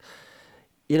themselves is,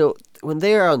 you know, when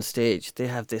they are on stage, they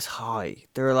have this high.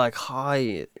 They're like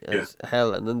high as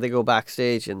hell, and then they go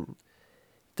backstage and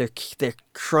they're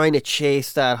trying to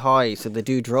chase that high, so they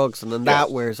do drugs, and then that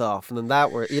wears off, and then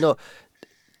that wears. You know,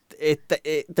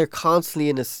 they're constantly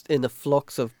in a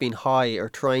flux of being high or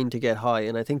trying to get high,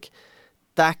 and I think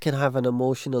that can have an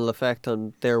emotional effect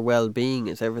on their well-being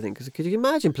as everything. Because could you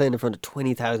imagine playing in front of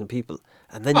 20,000 people,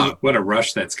 and then what a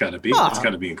rush that's got to be! It's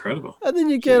got to be incredible. And then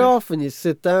you get off and you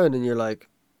sit down and you're like,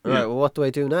 all right, well, what do I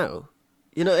do now?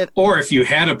 You know, or if you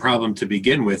had a problem to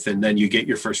begin with, and then you get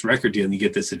your first record deal and you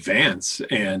get this advance,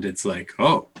 and it's like,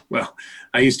 oh, well,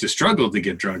 I used to struggle to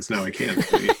get drugs, now I can't.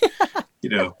 You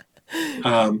know,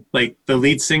 like the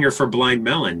lead singer for Blind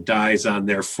Melon dies on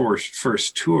their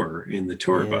first tour in the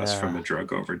tour bus from a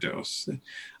drug overdose.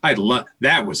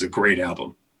 That was a great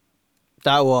album.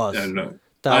 That was. I don't know.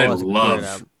 I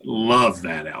love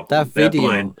that album. That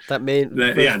video, that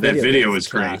video was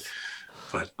great.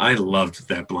 But I loved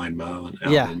that Blind Melon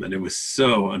Yeah. album, and it was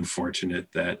so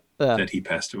unfortunate that he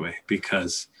passed away,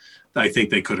 because I think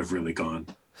they could have really gone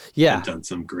and done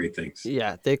some great things.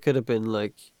 Yeah, they could have been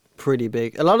like pretty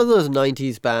big. A lot of those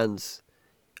 90s bands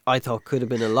I thought could have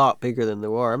been a lot bigger than they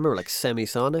were. I remember like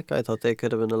Semisonic. I thought they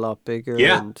could have been a lot bigger.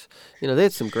 Yeah. And, you know, they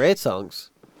had some great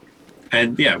songs.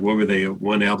 And yeah, what were they?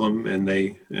 One album, and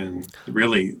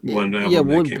really one album.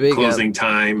 One that came, big Closing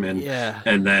Time, and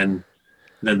then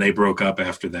they broke up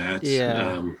after that.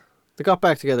 Yeah. They got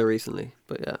back together recently,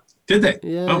 but yeah. Did they?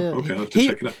 Yeah. Oh, okay. I'll have to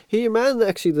check it out. Your man,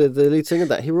 actually, the lead singer of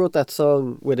that, he wrote that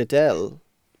song with Adele.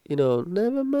 You know,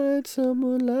 never mind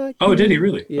someone like Oh, you. did he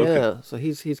really? Yeah. Okay. So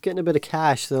he's getting a bit of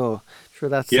cash, though. I'm sure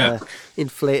that's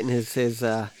inflating his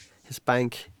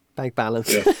bank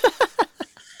balance. Yeah.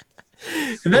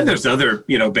 And then there's other,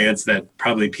 bands that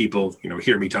probably people,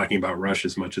 hear me talking about Rush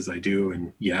as much as I do,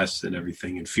 and Yes and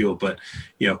everything, and Fuel. But,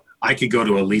 I could go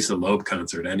to a Lisa Loeb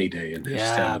concert any day and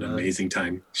just have an amazing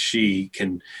time. She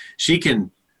can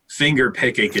finger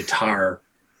pick a guitar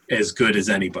as good as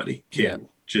anybody can. Yeah.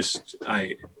 Just,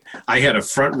 I had a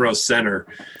front row center.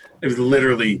 It was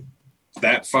literally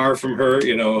that far from her,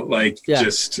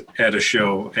 just at a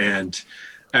show. And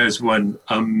it was one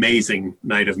amazing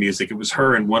night of music. It was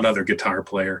her and one other guitar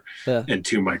player and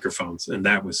 2 microphones. And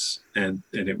that was, and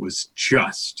it was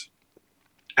just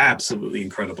absolutely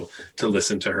incredible to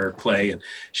listen to her play. And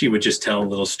she would just tell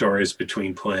little stories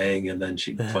between playing, and then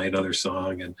she'd play another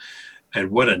song. And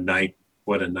what a night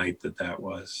that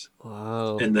was.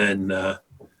 Wow. And then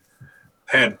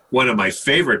had one of my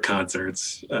favorite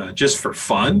concerts, just for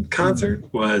fun concert,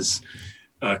 was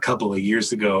a couple of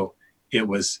years ago. It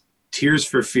was Tears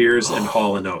for Fears and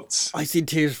Hall & Oates. I seen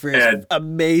Tears for Fears.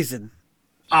 Amazing.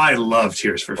 I love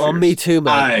Tears for Fears. Oh, me too,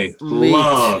 man. I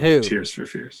love Tears for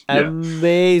Fears. Yeah.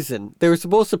 Amazing. They were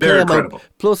supposed to play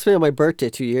on my birthday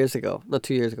 2 years ago. Not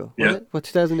 2 years ago. Yeah. Was it? What,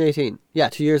 2018? Yeah,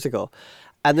 2 years ago.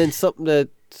 And then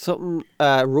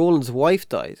Roland's wife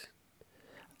died.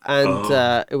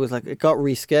 And it was like, it got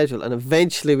rescheduled, and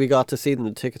eventually we got to see them.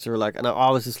 The tickets were like, and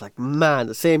I was just like, man,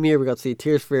 the same year we got to see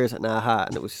Tears for Fears and Aha,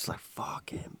 and it was just like,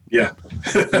 fuck him. Yeah.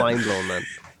 Mind blown, man.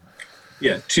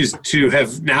 Yeah. To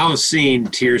have now seen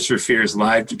Tears for Fears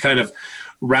live, to kind of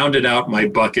rounded out my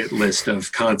bucket list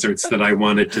of concerts that I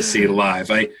wanted to see live.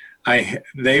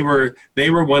 They were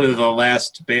one of the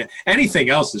last band. Anything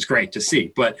else is great to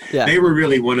see, but they were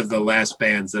really one of the last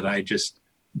bands that I just,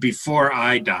 before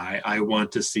I die, I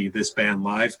want to see this band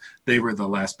live. They were the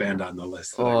last band on the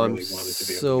list that I really wanted to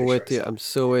be able to I'm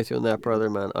so with you on that, brother,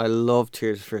 man. I love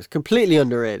Tears for Fears. Completely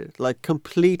underrated. Like,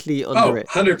 completely underrated.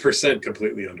 100%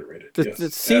 completely underrated.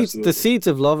 The Seeds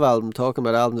of Love album, talking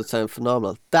about albums that sound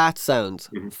phenomenal. That sounds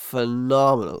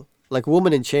phenomenal. Like,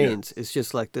 Woman in Chains is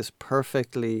just like this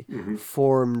perfectly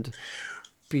formed,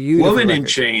 beautiful Woman in record.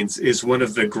 Chains is one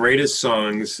of the greatest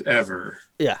songs ever.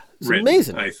 Yeah, it's written,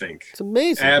 amazing. I think it's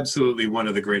amazing. Absolutely one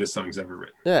of the greatest songs ever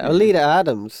written. Yeah, Alita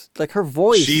Adams, like her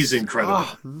voice. She's incredible.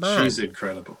 Oh, man. She's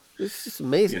incredible. It's just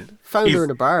amazing. Yeah. Found her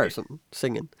in a bar or something,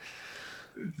 singing.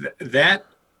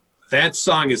 That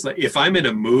song is like, if I'm in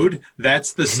a mood,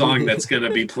 that's the song that's going to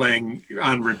be playing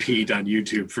on repeat on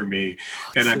YouTube for me.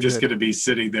 And I'm just going to be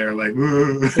sitting there like, and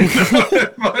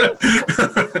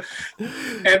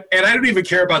I don't even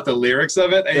care about the lyrics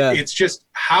of it. Yeah. It's just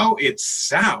how it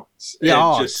sounds.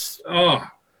 Yeah. Oh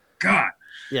God.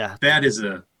 Yeah. That's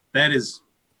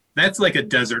like a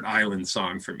desert island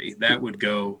song for me. That would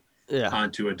go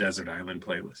onto a desert island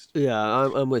playlist. Yeah,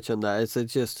 I'm with you on that. It's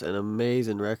just an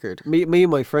amazing record. Me and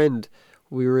my friend,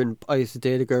 I used to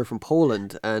date a girl from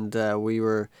Poland, and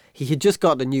he had just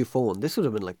gotten a new phone. This would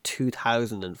have been like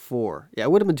 2004. Yeah,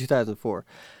 it would have been 2004.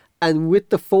 And with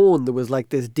the phone, there was like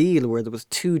this deal where there was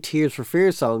 2 Tears for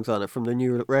Fears songs on it from the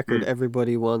new record.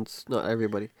 Everybody Loves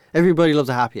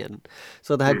a Happy Ending.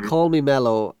 So they had Call Me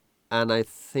Mellow, and I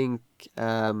think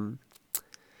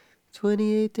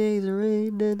 28 Days of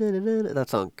Rain, that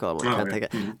song, God, I can't take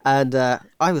it. And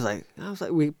I was like,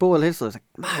 we both listened. I was like,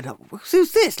 man,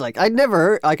 who's this? Like,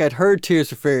 I'd heard Tears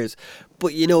for Fears,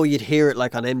 but you'd hear it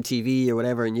like on MTV or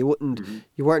whatever, and you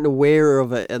weren't aware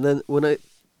of it. And then when I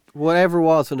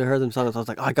heard them songs, I was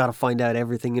like, I gotta find out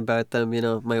everything about them. My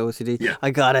OCD. Yeah.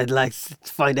 I gotta like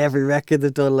find every record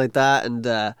they've done like that,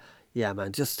 and. Yeah,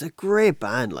 man, just a great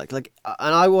band. And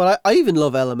I even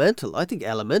love Elemental. I think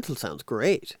Elemental sounds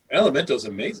great. Elemental's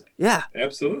amazing. Yeah,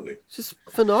 absolutely. It's just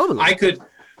phenomenal. I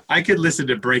could listen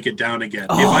to Break It Down Again.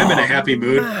 If I'm in a happy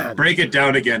mood, man. Break It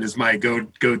Down Again is my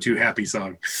go-to happy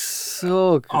song.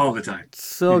 So good. All the time.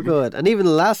 So good. And even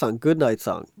the last song, Goodnight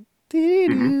Song.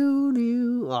 Oh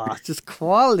Oh, it's just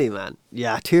quality, man.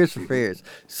 Yeah, Tears for Fears.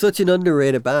 Such an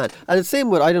underrated band. And the same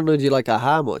with, I don't know, do you like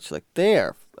Aha much? Like,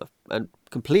 they're a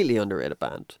completely underrated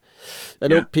band. I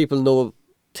know Yeah. people know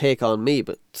Take On Me,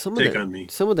 but Take On Me.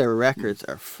 some of their records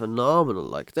are phenomenal.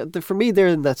 Like, for me, they're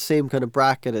in that same kind of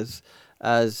bracket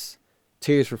as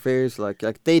Tears for Fears.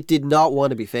 Like they did not want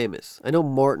to be famous. I know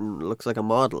Morton looks like a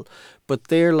model, but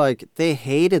they're like, they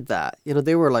hated that. You know,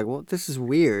 they were like, well, this is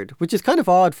weird, which is kind of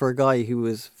odd for a guy who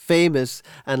was famous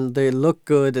and they look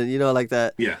good and, you know, like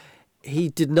that. Yeah. He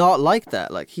did not like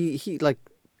that. Like he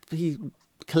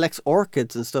collects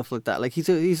orchids and stuff like that. Like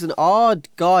he's an odd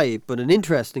guy, but an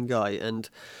interesting guy. And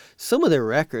some of their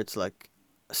records, like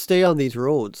Stay on These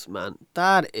Roads, man,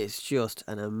 that is just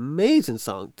an amazing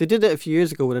song. They did it a few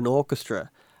years ago with an orchestra.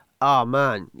 Ah,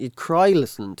 man, you'd cry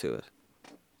listening to it.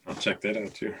 I'll check that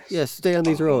out too. Yeah, Stay on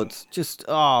These Roads. Just,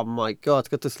 oh my God, it's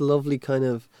got this lovely kind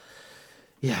of,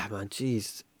 yeah, man,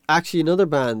 jeez. Actually, another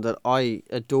band that I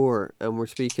adore, and we're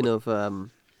speaking of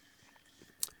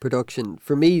production,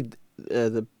 for me,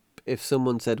 if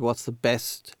someone said what's the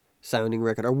best sounding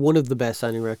record, or one of the best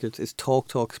sounding records, is Talk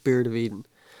Talk Spirit of Eden.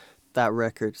 That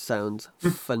record sounds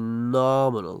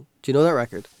phenomenal. Do you know that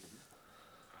record?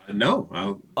 No,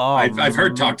 I've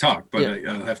heard Talk, but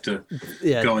yeah. I'll have to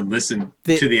Yeah. go and listen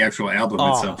to the actual album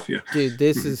itself. Yeah, Dude,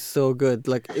 this is so good.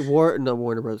 Like, not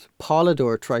Warner Bros.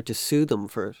 Polydor tried to sue them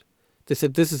for it. They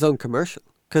said this is uncommercial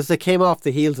because they came off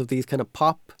the heels of these kind of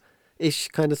pop-ish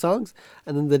kind of songs,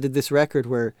 and then they did this record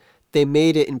where they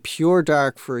made it in pure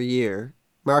dark for a year.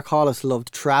 Mark Hollis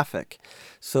loved Traffic,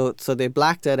 so they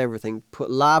blacked out everything,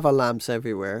 put lava lamps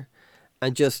everywhere,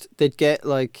 and just they'd get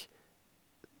like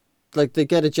they'd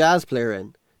get a jazz player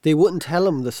in. They wouldn't tell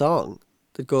him the song.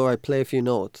 They'd go, right, play a few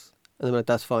notes, and they're like,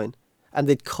 that's fine. And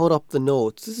they'd cut up the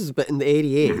notes. This is in the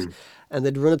 '88, and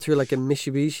they'd run it through like a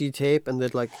Mitsubishi tape, and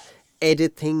they'd like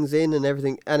edit things in and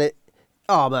everything. And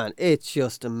oh man, it's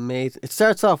just amazing. It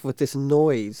starts off with this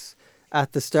noise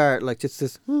at the start, like just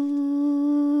this.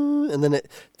 And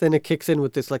then it kicks in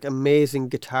with this like amazing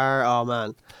guitar. Oh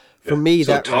man, for me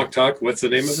so that Talk. What's the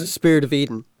name of it? Spirit of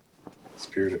Eden.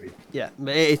 Spirit of Eden. Yeah,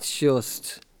 it's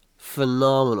just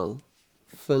phenomenal.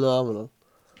 Yeah.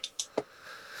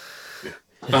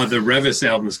 The Revis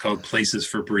album is called Places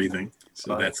for Breathing,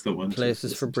 so that's the one.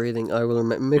 Places for Breathing. I will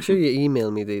remember. Make sure you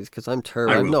email me these because I'm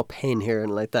terrible. I have no pen here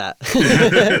and like that.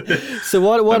 So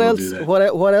what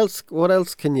else?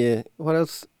 What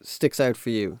else sticks out for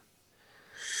you?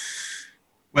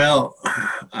 Well,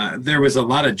 there was a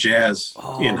lot of jazz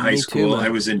in high school. Too, I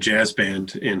was in jazz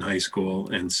band in high school,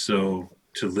 and so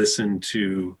to listen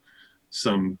to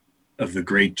some of the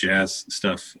great jazz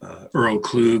stuff, Earl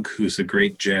Klug, who's a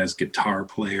great jazz guitar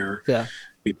player. Yeah,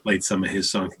 we played some of his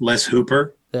songs. Les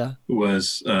Hooper,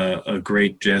 was a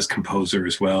great jazz composer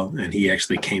as well, and he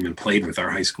actually came and played with our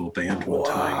high school band one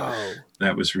time.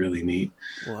 That was really neat.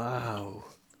 Wow.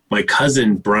 My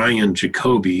cousin Brian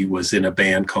Jacoby was in a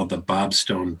band called the Bob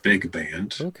Stone Big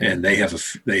Band, and they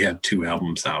have 2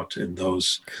 albums out, and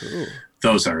those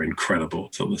are incredible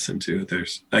to listen to.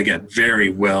 There's, again, very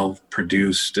well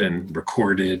produced and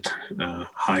recorded,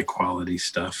 high quality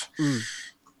stuff.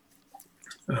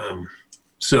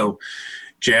 So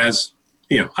jazz,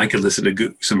 I could listen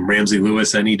to some Ramsey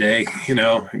Lewis any day,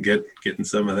 getting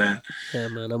some of that. Yeah,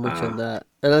 man, I'm with you on that.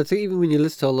 And I think even when you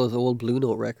listen to all those old Blue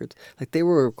Note records, like they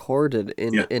were recorded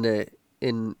in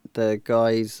the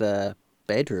guy's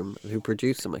bedroom who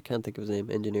produced them. I can't think of his name.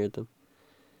 Engineered them.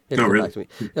 Oh, really? Back to me.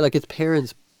 Yeah, like his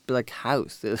parents'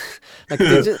 house.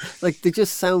 They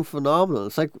just sound phenomenal.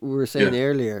 It's like we were saying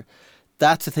earlier.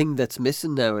 That's a thing that's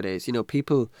missing nowadays.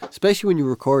 People, especially when you're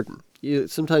recording,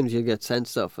 sometimes you'll get sent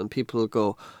stuff and people will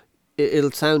go, it'll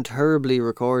sound terribly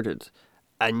recorded.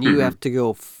 And you have to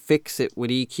go fix it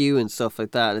with EQ and stuff like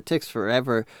that. And it takes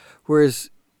forever. Whereas,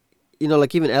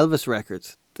 like even Elvis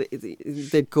records,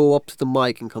 they'd go up to the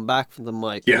mic and come back from the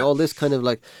mic. Yeah. And all this kind of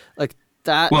like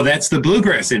that. Well, that's the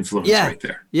bluegrass influence right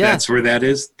there. Yeah. That's where that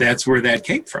is. That's where that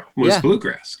came from, was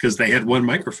bluegrass, because they had one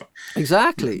microphone.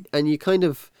 Exactly. And you kind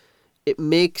of, it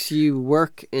makes you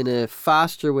work in a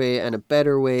faster way and a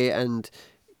better way. And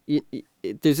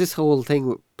there's this whole thing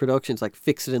with productions, like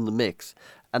fix it in the mix.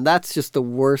 And that's just the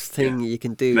worst thing you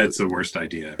can do. That's the worst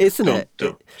idea ever. Isn't it?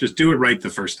 Don't. Just do it right the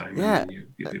first time. Yeah. And then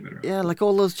you do better. Yeah, like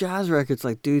all those jazz records,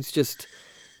 like dudes just,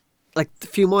 like a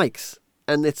few mics.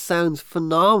 And it sounds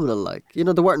phenomenal. Like, they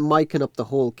weren't micing up the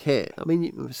whole kit. I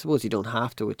mean, I suppose you don't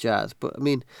have to with jazz. But, I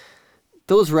mean,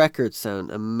 those records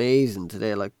sound amazing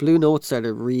today. Like, Blue Note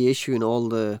started reissuing all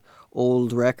the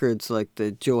old records, like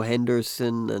the Joe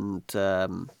Henderson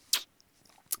and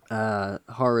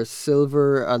Horace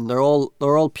Silver, and they're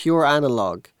all pure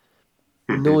analog.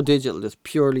 No digital, just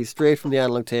purely straight from the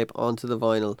analog tape onto the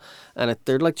vinyl. And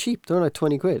they're like cheap. They're like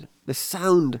 20 quid. They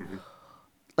sound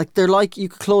like they're like, you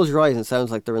could close your eyes and it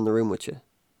sounds like they're in the room with you.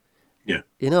 Yeah.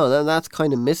 You know, that's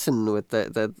kind of missing with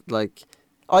the like,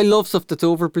 I love stuff that's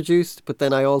overproduced, but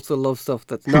then I also love stuff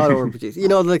that's not overproduced. You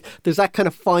know, like there's that kind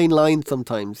of fine line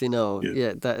sometimes, you know.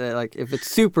 Yeah, that like if it's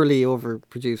superly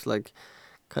overproduced, like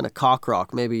kind of cock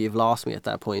rock, maybe you've lost me at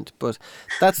that point. But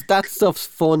that stuff's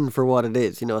fun for what it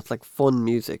is, you know, it's like fun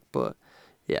music, but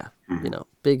yeah, you know,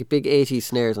 big 80s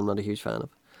snares I'm not a huge fan of.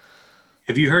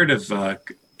 Have you heard of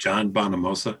John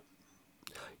Bonamassa?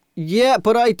 Yeah,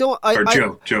 but I don't. Joe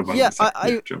Bonamassa.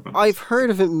 Yeah, Joe Bonamassa. I've heard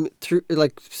of him through,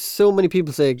 like, so many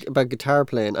people say about guitar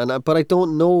playing, but I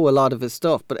don't know a lot of his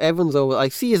stuff. But everyone's always, I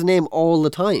see his name all the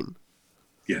time.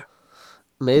 Yeah.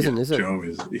 Amazing, yeah, is it? Joe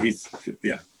he's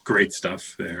great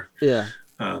stuff there. Yeah.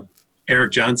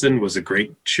 Eric Johnson was a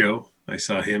great show. I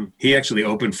saw him. He actually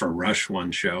opened for Rush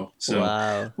one show. So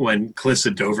wow. When Cliffs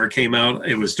of Dover came out,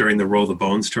 it was during the Roll the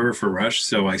Bones tour for Rush.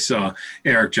 So I saw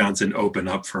Eric Johnson open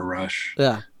up for Rush.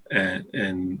 Yeah.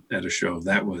 And at a show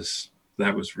that was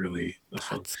really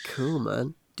fun. That's cool,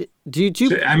 man. Do you?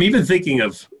 So I'm even thinking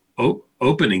of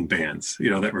opening bands, you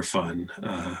know, that were fun,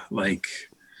 like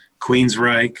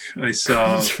Queensryche. I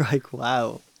saw Queensryche,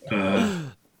 wow.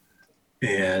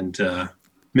 And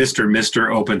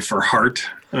Mr. opened for Heart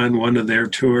on one of their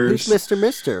tours. Who's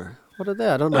Mr.? What are they?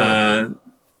 I don't know.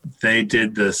 They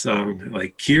did the song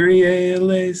like Kyrie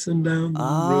eleison down the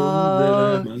road that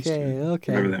I must.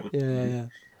 Okay. Remember that one? Yeah.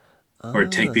 Or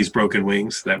Take These Broken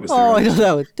Wings. That was. I know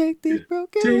that one. Take these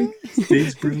broken wings. Take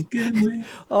these broken wings.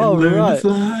 Oh, and learn right. to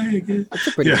fly again. That's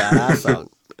a pretty badass song.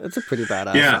 That's a pretty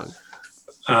badass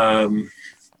song.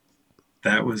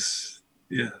 That was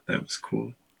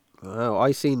cool. Wow,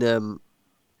 I seen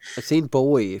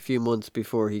Bowie a few months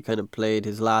before he kind of played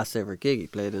his last ever gig. He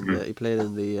played in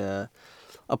the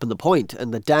up in the Point,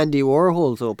 and the Dandy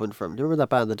Warhols opened for him. Do you remember that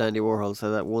band, the Dandy Warhols?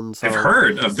 Had that one song. I've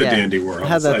heard of the Dandy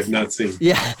Warhols. I've not seen.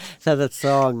 Yeah, it had that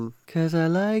song, "'Cause I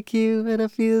like you and I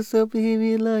feel so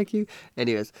bohemian like you."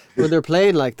 Anyways, when they're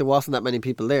playing, like, there wasn't that many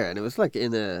people there, and it was like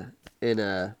in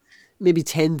a maybe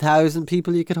 10,000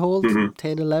 people you could hold,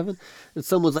 10, 11. And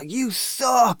someone's like, "You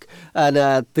suck!" And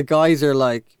the guys are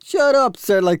like, "Shut up!"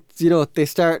 So like, you know,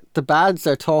 the band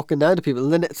start talking down to people.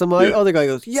 And then some other guy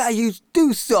goes, "Yeah, you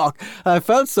do suck." And I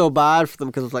felt so bad for them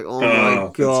because I was like, "Oh my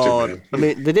God." I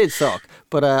mean, they did suck,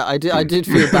 but I did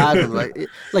feel bad for them.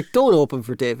 Like, don't open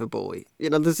for David Bowie. You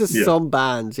know, there's just some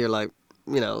bands you're like,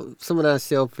 you know, someone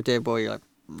asks you up for David Bowie, you're like,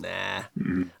 nah,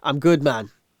 I'm good, man.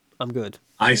 I'm good.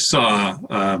 I saw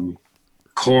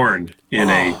Korn in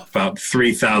a about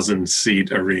 3,000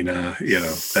 seat arena. You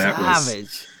know,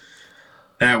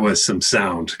 that was some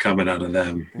sound coming out of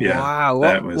them. Yeah. Wow.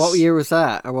 What year was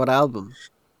that, or what album?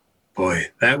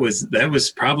 Boy, that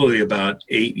was probably about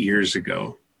 8 years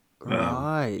ago.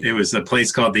 Right. It was a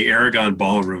place called the Aragon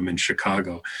Ballroom in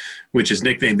Chicago, which is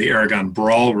nicknamed the Aragon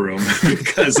Brawl Room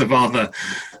because of all the,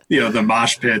 you know, the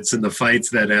mosh pits and the fights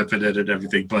that happened and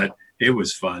everything. But it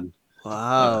was fun.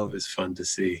 Wow. It was fun to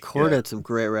see. Korn had some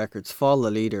great records. Follow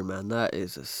the Leader, man. That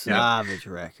is a savage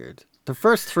record. The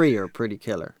first three are pretty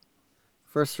killer.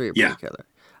 Killer.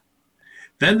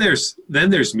 Then there's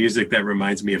music that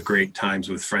reminds me of great times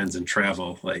with friends and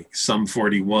travel, like Sum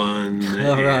 41.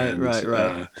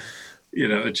 Right. You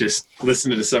know, just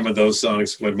listening to some of those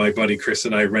songs when my buddy Chris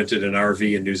and I rented an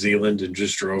RV in New Zealand and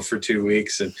just drove for 2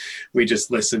 weeks, and we just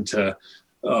listened to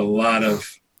a lot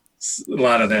of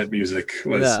that music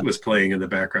was playing in the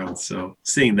background. So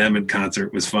seeing them in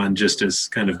concert was fun, just as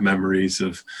kind of memories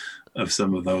of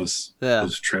some of those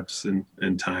trips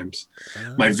and times.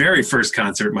 My very first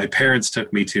concert my parents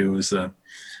took me to was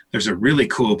there's a really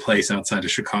cool place outside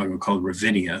of Chicago called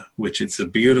Ravinia, which it's a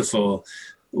beautiful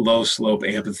low slope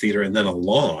amphitheater and then a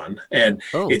lawn, and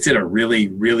it's in a really,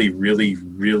 really, really,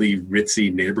 really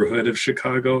ritzy neighborhood of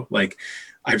Chicago. Like,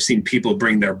 I've seen people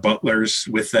bring their butlers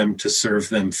with them to serve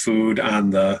them food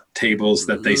on the tables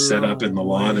that they set up in the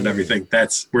lawn and everything.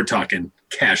 We're talking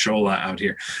cashola out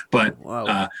here. But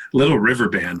Little River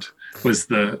Band was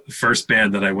the first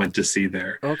band that I went to see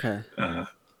there. Okay. I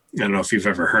don't know if you've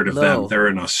ever heard of them. They're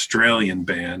an Australian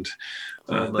band.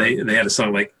 They had a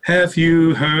song like "Have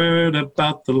You Heard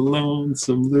About the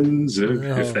Lonesome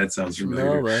Loser?" If that sounds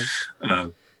familiar.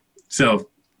 So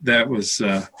that was,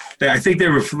 I think they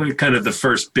were kind of the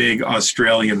first big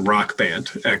Australian rock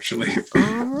band, actually,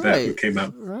 that came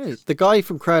out. Right. The guy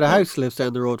from Crowded House lives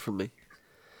down the road from me.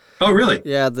 Oh, really?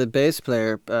 Yeah, the bass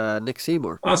player, Nick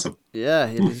Seymour. Awesome. Yeah,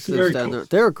 he just lives Very down cool. there.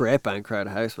 They're a great band,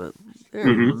 Crowded House, man. They're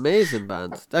an Hmm. amazing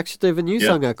band. Actually, they have a new Yeah.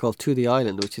 song out called "To the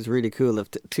Island," which is really cool. Of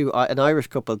an Irish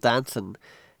couple dancing.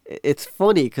 It's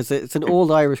funny because it's an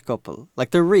old Irish couple.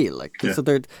 Like they're real. Like Yeah. so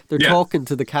they're Yeah. talking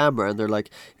to the camera and they're like,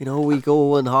 we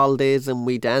go on holidays and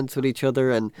we dance with each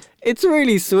other, and it's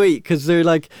really sweet because they're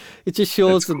like, it just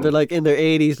shows That's them cool. they're like in their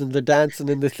 80s and they're dancing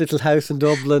in this little house in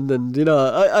Dublin, and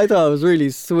I thought it was really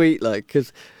sweet, like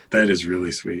because. That is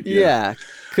really sweet. Yeah.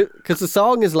 Yeah, because the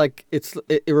song is like it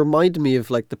reminded me of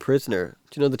like The Prisoner.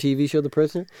 Do you know the TV show The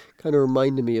Prisoner? Kind of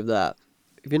reminded me of that.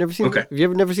 Have you never seen? Okay. Have you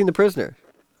ever never seen The Prisoner?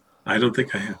 I don't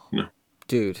think I have. No.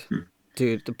 Dude,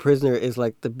 The Prisoner is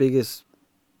like the biggest,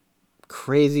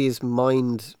 craziest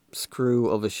mind screw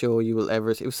of a show you will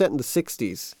ever see. It was set in the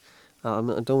 60s. I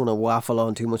don't want to waffle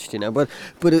on too much to you now, but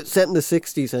it's set in the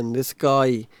 60s, and this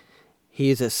guy, he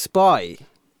is a spy.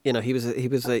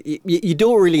 You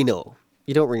don't really know.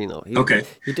 You don't really know. Okay.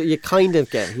 You kind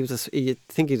of get. You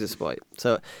think he's a spy.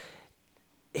 So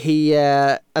he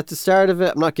at the start of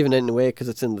it, I'm not giving anything away because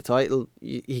it's in the title.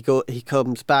 He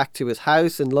comes back to his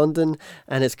house in London,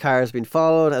 and his car has been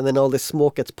followed, and then all this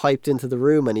smoke gets piped into the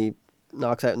room, and he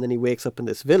knocks out, and then he wakes up in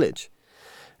this village,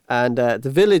 and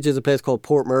the village is a place called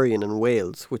Portmeirion in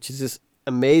Wales, which is this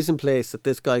amazing place that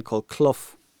this guy called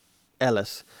Clough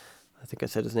Ellis. I think I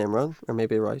said his name wrong, or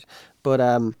maybe right, but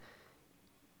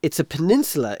it's a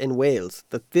peninsula in Wales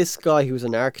that this guy who was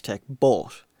an architect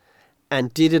bought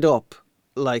and did it up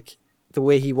like the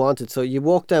way he wanted. So you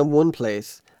walk down one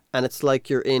place and it's like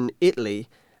you're in Italy,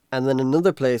 and then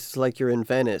another place is like you're in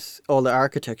Venice. All the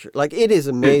architecture, like it is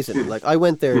amazing. Like I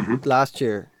went there not last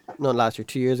year,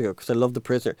 2 years ago, because I love The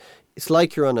Prisoner. It's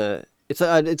like you're on a.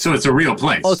 So it's a real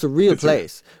place. Oh, it's a real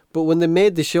place. But when they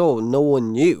made the show, no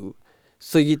one knew.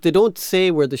 So they don't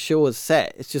say where the show is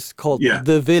set. It's just called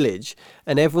The Village,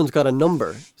 and everyone's got a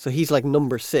number. So he's like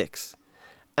number 6,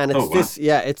 and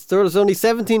it's there's only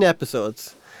 17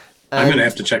 episodes. I'm gonna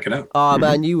have to check it out. Oh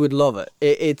man, you would love it.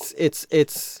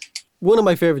 It's one of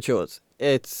my favorite shows.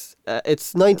 It's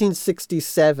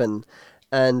 1967,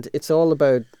 and it's all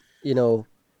about the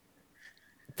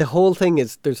whole thing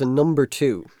is there's a number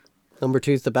 2. Number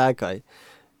 2 is the bad guy,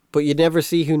 but you never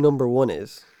see who number 1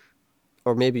 is.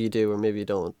 Or maybe you do, or maybe you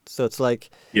don't. So it's like...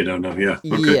 You don't know, yeah.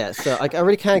 Okay. Yeah, so I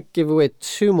really can't give away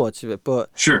too much of it, but...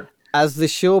 Sure. As the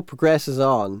show progresses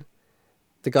on,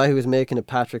 the guy who was making it,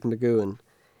 Patrick McGoohan,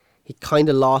 he kind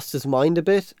of lost his mind a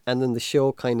bit, and then the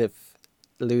show kind of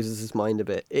loses his mind a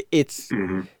bit.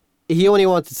 He only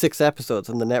wanted 6 episodes,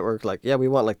 and the network we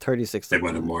want like 36. They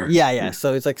wanted more. Yeah.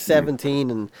 So it's like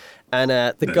 17, and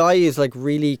the guy is like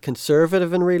really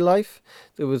conservative in real life.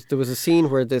 There was a scene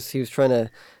where he was trying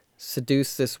to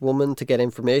seduce this woman to get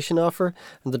information off her,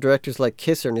 and the director's like,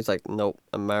 kiss her, and he's like, no,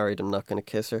 I'm married, I'm not going to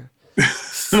kiss her.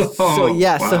 So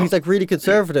he's like really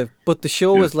conservative, but the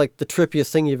show is like the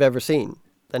trippiest thing you've ever seen,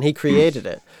 and he created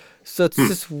it. So it's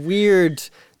this weird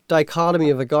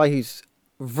dichotomy of a guy who's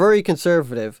very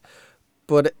conservative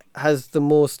but has the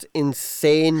most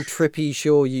insane trippy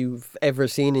show you've ever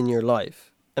seen in your life.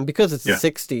 And because it's the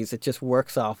 60s, it just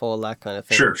works off all that kind of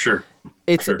thing. Sure.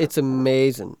 It's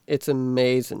amazing. It's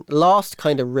amazing. Lost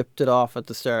kind of ripped it off at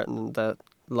the start, and that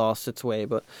lost its way.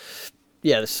 But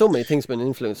yeah, there's so many things been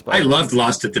influenced by. I loved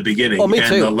Lost at the beginning. Oh, me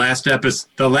too. The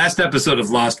last episode of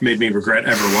Lost made me regret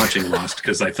ever watching Lost,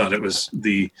 because I thought it was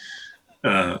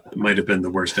might have been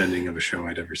the worst ending of a show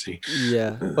I'd ever seen.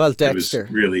 Yeah. Well, Dexter.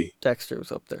 Dexter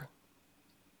was up there.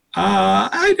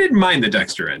 I didn't mind the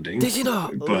Dexter ending. Did you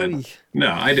not? But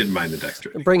no, I didn't mind the Dexter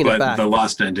ending. Bringing it back. The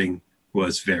Lost ending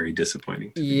was very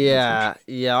disappointing. Yeah.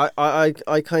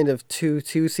 I kind of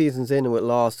two seasons in with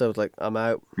Lost, I was like, I'm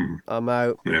out. I'm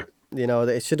out. Yeah.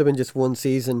 It should have been just one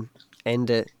season. End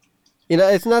it.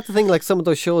 It's not the thing, like some of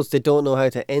those shows, they don't know how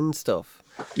to end stuff.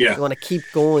 Yeah. They want to keep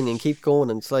going and keep going.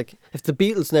 And it's like, if the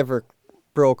Beatles never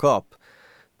broke up,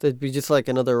 they'd be just like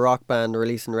another rock band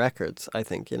releasing records, I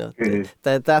think,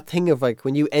 That thing of like,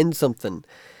 when you end something,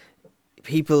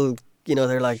 people,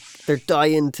 they're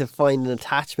dying to find an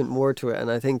attachment more to it.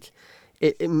 And I think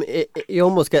you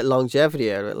almost get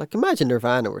longevity out of it. Like, imagine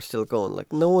Nirvana were still going. Like,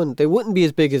 they wouldn't be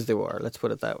as big as they were. Let's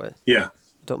put it that way. Yeah.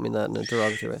 Don't mean that in a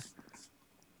derogatory way.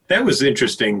 That was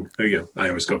interesting. Again, I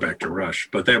always go back to Rush,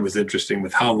 but that was interesting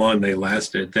with how long they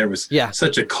lasted. There was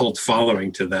such a cult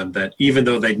following to them that even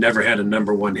though they'd never had a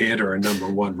number 1 hit or a number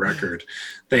 1 record,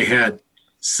 they had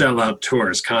sellout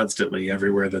tours constantly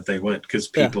everywhere that they went, because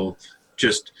people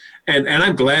just, and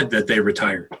I'm glad that they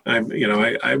retired. I'm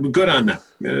good on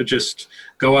them. Just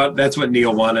go out. That's what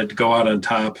Neil wanted, to go out on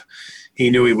top. he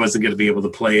knew he wasn't going to be able to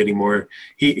play anymore.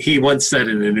 He once said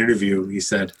in an interview, he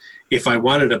said, if I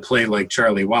wanted to play like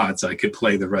Charlie Watts, I could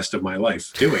play the rest of my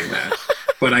life doing that.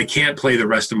 But I can't play the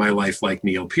rest of my life like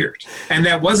Neil Peart. And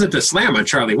that wasn't a slam on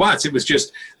Charlie Watts. It was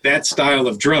just that style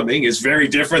of drumming is very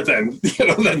different than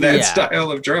that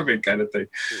style of drumming kind of thing.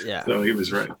 Yeah. So he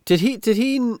was right. Did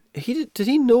he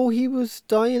know he was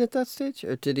dying at that stage,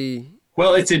 or did he?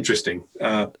 Well, it's interesting.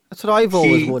 That's what I've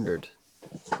always wondered.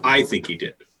 I think he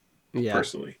did. Yeah.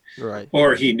 Personally. Right.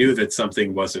 Or he knew that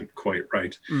something wasn't quite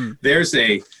right. There's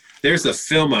a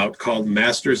film out called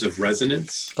Masters of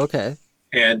Resonance. Okay.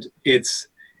 And it's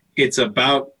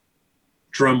about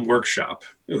Drum Workshop,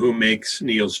 who makes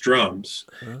Neil's drums.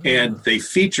 And they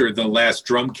feature the last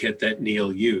drum kit that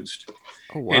Neil used.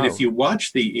 Oh, wow. And if you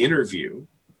watch the interview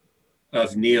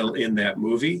of Neil in that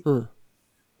movie,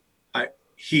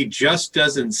 he just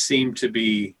doesn't seem to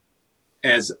be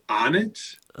as on it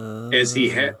as he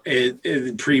had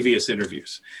in previous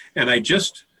interviews. And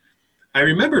I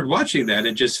remembered watching that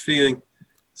and just feeling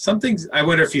I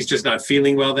wonder if he's just not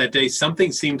feeling well that day.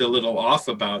 Something seemed a little off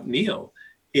about Neil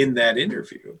in that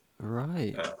interview.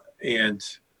 Right. And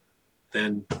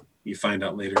then you find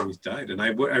out later he's died. And I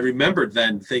remembered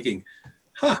then thinking,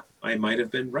 I might have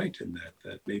been right in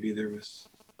that maybe there was,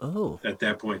 at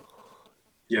that point.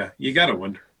 Yeah, you got to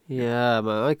wonder. Yeah,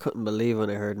 man, I couldn't believe when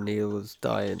I heard Neil was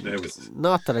dying.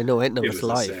 Not that I know anything of his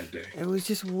life. It was a sad day. It was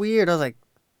just weird. I was like,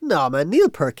 no, man, Neil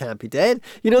Peart can't be dead.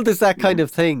 You know, there's that kind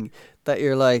of thing that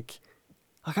you're like,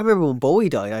 I can remember when Bowie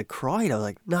died, I cried. I was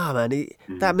like, nah, man,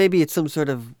 that maybe it's some sort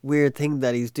of weird thing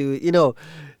that he's doing. You know,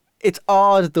 it's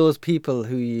odd, those people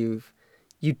who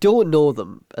you don't know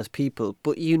them as people,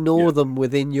 but you know them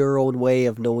within your own way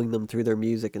of knowing them through their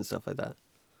music and stuff like that.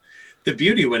 The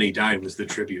beauty when he died was the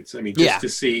tributes. I mean, just to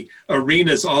see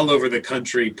arenas all over the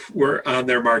country were on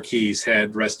their marquees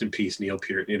had "Rest in Peace, Neil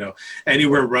Peart." You know,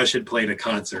 anywhere Rush had played a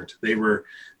concert,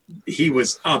 he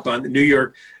was up on the New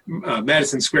York,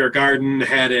 Madison Square Garden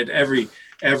had it.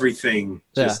 Everything.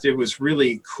 It was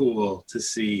really cool to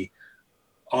see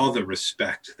all the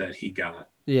respect that he got.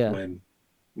 When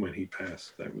he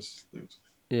passed, that was.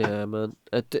 Yeah, man.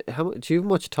 Do you have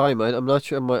much time? I'm not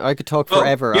sure. I could talk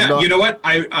forever. Yeah, you know what?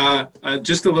 I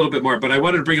just a little bit more, but I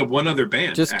wanted to bring up one other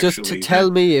band. Just to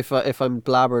tell me if I'm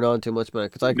blabbering on too much, man,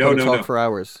 because I could talk for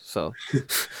hours. So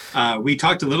we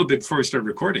talked a little bit before we started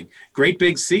recording. Great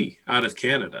Big Sea out of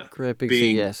Canada. Great Big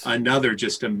Sea, yes. Another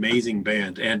just amazing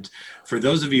band. And for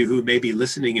those of you who may be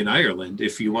listening in Ireland,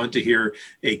 if you want to hear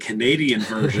a Canadian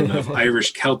version of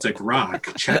Irish Celtic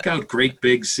rock, check out Great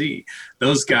Big Sea.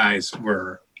 Those guys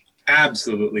were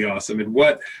absolutely awesome. And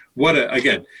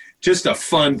again, just a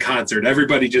fun concert.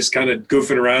 Everybody just kind of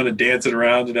goofing around and dancing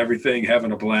around and everything,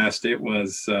 having a blast. It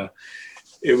was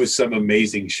some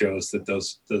amazing shows that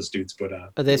those dudes put on.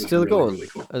 Are they still going? Really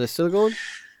cool. Are they still going?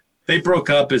 They broke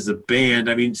up as a band.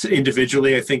 I mean,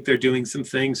 individually, I think they're doing some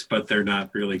things, but they're not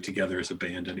really together as a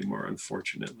band anymore,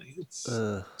 unfortunately. It's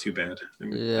too bad. I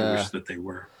wish that they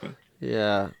were. But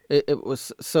yeah, it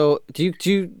was. So do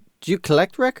you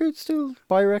collect records still?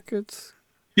 Buy records?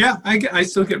 Yeah, I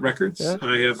still get records. Yeah.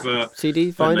 I have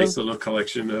CD, vinyl? A nice little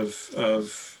collection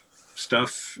of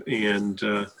stuff, and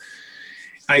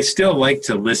I still like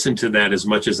to listen to that as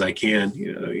much as I can.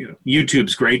 You know,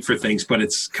 YouTube's great for things, but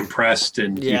it's compressed,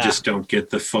 and you just don't get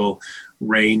the full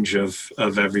range of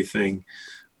everything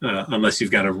unless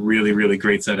you've got a really, really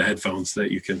great set of headphones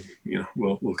that you can,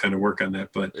 we'll kind of work on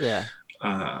that. But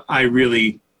I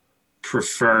really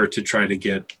prefer to try to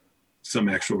get some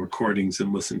actual recordings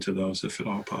and listen to those if at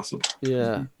all possible.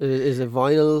 Yeah. Is it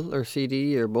vinyl or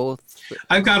CD or both?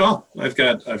 I've got all. I've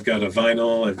got a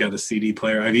vinyl, I've got a CD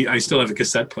player. I still have a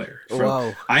cassette player.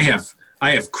 Wow. I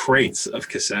have crates of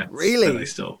cassettes. Really? That I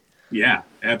still. Yeah,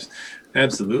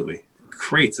 absolutely.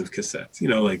 Crates of cassettes.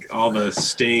 Like all the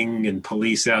Sting and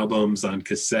Police albums on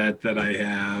cassette that I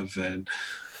have, and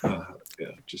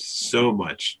just so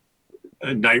much.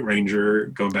 Night Ranger,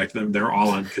 going back to them, they're all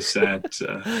on cassette.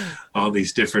 All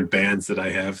these different bands that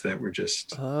I have that were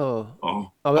just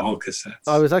all cassettes.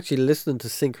 I was actually listening to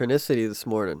Synchronicity this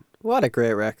morning. What a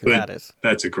great record that is.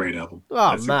 That's a great album.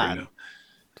 Oh, man.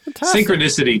 Fantastic.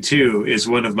 Synchronicity 2 is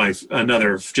one of my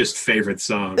another just favorite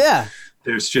songs. Yeah.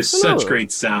 There's just such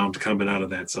great sound coming out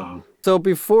of that song. So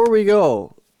before we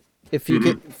go, if you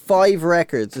get 5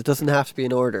 records, it doesn't have to be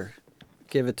in order.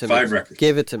 Give it to me. 5 records.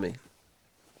 Give it to me.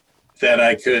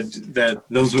 That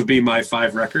those would be my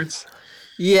 5 records?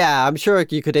 Yeah, I'm sure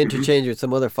you could interchange with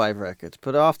some other 5 records,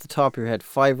 but off the top of your head,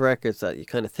 5 records that you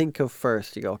kind of think of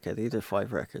first. You go, okay, these are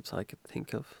 5 records I could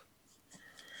think of.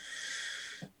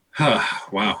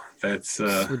 Wow, that's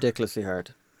it's ridiculously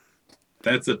hard.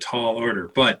 That's a tall order.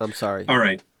 But I'm sorry. all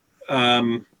right.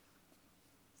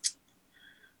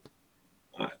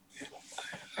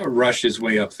 Rush is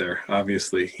way up there,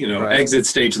 obviously. Right. Exit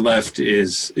Stage Left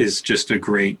is just a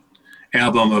great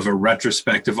album of a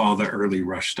retrospect of all the early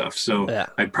Rush stuff. So Yeah.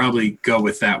 I'd probably go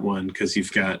with that one because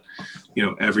you've got,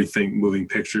 everything, moving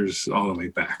pictures all the way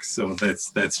back. So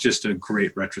that's just a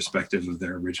great retrospective of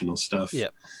their original stuff. Yeah.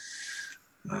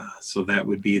 So that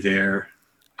would be there.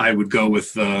 I would go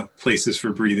with Places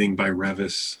for Breathing by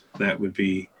Revis. That would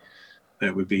be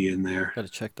in there. Gotta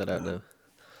check that out now.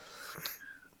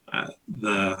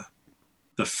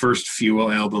 The first Fuel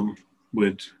album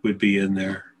would be in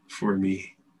there for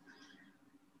me.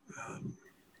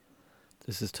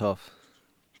 This is tough.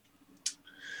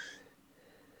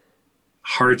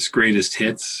 Heart's Greatest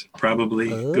Hits probably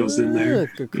goes in there.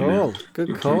 Good call.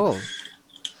 Good call.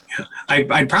 Yeah.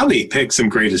 I'd probably pick some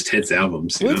Greatest Hits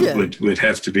albums. Would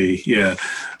have to be, yeah.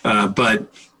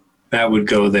 But that would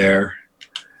go there.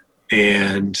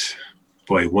 And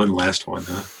boy, one last one,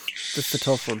 huh? That's a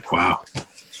tough one. Wow.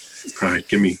 All right,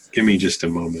 give me just a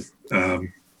moment.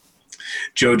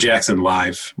 Joe Jackson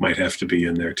Live might have to be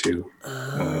in there too.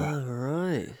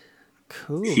 Right.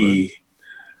 Cool.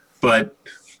 But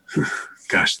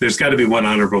gosh, there's got to be one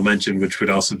honorable mention, which would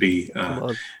also be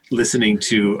listening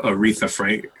to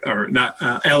Aretha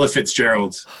Ella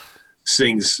Fitzgerald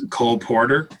sings Cole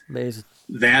Porter. Amazing.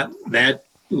 That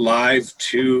live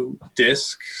 2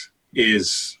 disc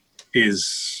is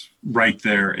right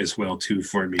there as well too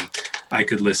for me. I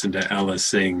could listen to Ella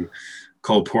sing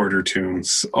Cole Porter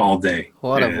tunes all day.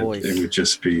 What a voice! It would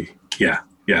just be it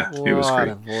was What great.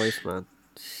 a voice, man.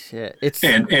 Shit, it's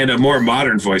and a more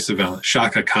modern voice of Ella.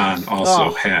 Shaka Khan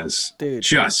also has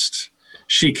just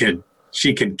she can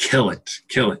kill it.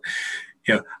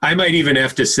 I might even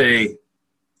have to say,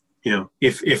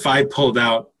 if I pulled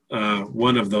out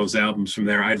one of those albums from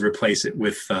there, I'd replace it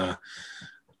with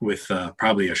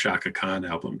probably a Shaka Khan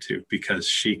album too, because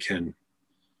she can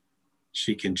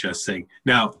just sing.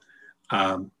 Now,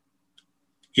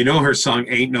 her song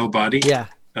 "Ain't Nobody." Yeah.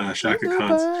 Shaka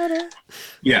Khan's.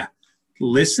 Yeah.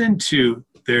 Listen to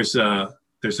there's a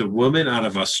woman out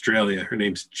of Australia. Her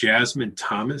name's Jasmine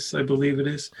Thomas, I believe it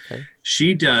is. Okay.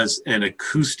 She does an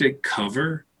acoustic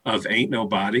cover of "Ain't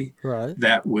Nobody"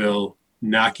 that will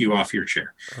knock you off your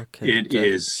chair. Okay. It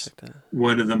is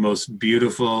one of the most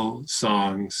beautiful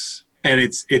songs, and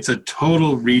it's a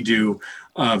total redo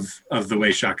of the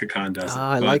way Shaka Khan does it.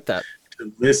 I like that.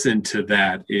 To listen to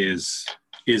that is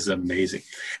amazing.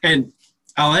 And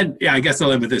I guess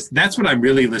I'll end with this. That's what I'm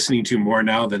really listening to more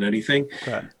now than anything.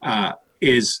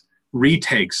 Is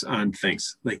retakes on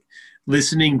things, like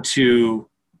listening to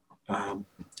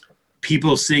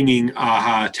people singing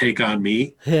 "Aha, Take on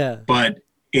Me," but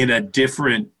in a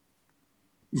different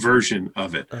version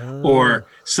of it, or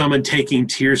someone taking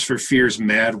Tears for Fears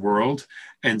 "Mad World"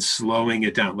 and slowing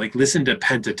it down. Like listen to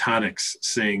Pentatonix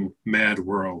sing "Mad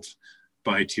World"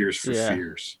 by Tears for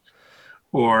Fears.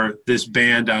 Or this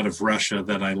band out of Russia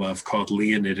that I love called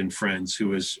Leonid and Friends,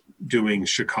 who is doing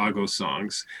Chicago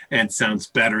songs and sounds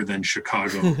better than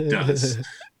Chicago does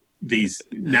these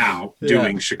now,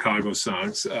 doing Chicago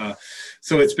songs.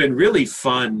 So it's been really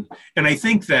fun. And I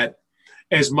think that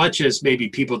as much as maybe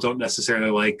people don't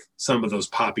necessarily like some of those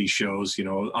poppy shows,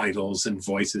 Idols and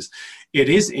Voices, it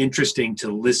is interesting to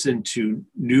listen to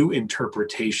new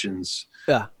interpretations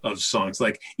of songs.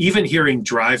 Like even hearing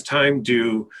Drive Time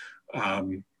do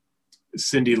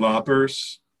Cyndi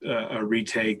Lauper's a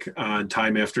retake on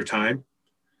 "Time After Time."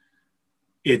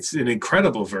 It's an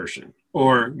incredible version.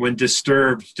 Or when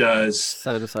Disturbed does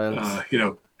 "Sound of Silence,"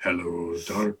 "Hello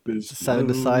Darkness,"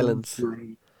 "Sound of Silence."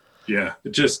 Yeah,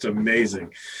 just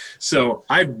amazing. So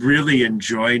I really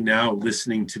enjoy now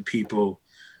listening to people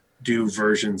do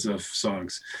versions of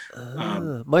songs.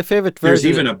 My favorite version. There's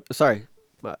even sorry,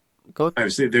 go on. I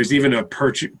would say there's even a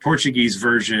Portuguese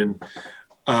version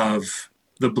of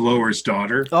 "The Blower's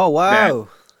Daughter." Oh wow,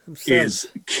 is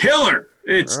killer.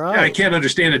 It's I can't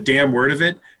understand a damn word of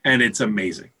it, and it's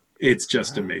amazing. It's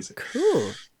just amazing.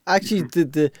 Cool. Actually,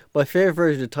 my favorite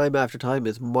version of "Time After Time"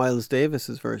 is Miles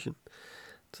Davis's version.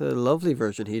 It's a lovely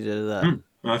version he did of that.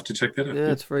 I'll have to check that out.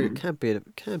 Yeah, it's very can't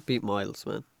beat Miles,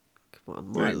 man. Come on,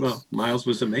 Miles. Right, well, Miles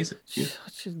was amazing.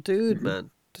 Such a dude,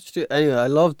 man. Anyway, I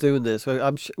love doing this.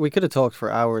 We could have talked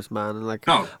for hours, man. And like,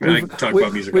 I can talk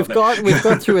about music. We've got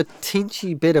through a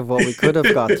teensy bit of what we could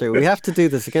have got through. We have to do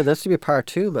this again. That should be a part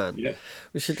 2, man. Yeah,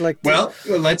 we should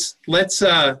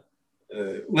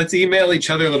let's email each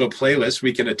other a little playlist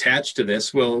we can attach to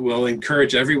this. We'll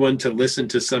encourage everyone to listen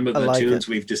to some of the tunes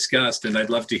we've discussed, and I'd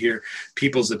love to hear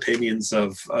people's opinions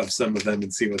of some of them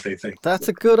and see what they think. That's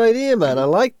a good idea, man. I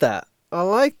like that. I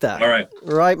like that. All right.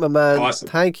 Right, my man. Awesome.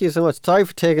 Thank you so much. Sorry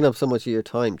for taking up so much of your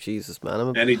time. Jesus, man.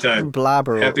 I'm a Anytime.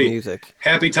 blabber about Happy- music.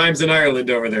 Happy times in Ireland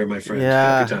over there, my friend.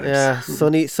 Yeah, Happy times.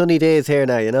 yeah. Sunny days here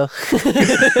now, you know?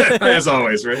 As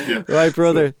always, right? Yeah. Right,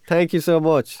 brother. Thank you so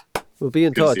much. We'll be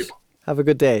in Good to touch. see you. Have a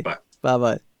good day. Bye.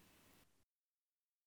 Bye-bye.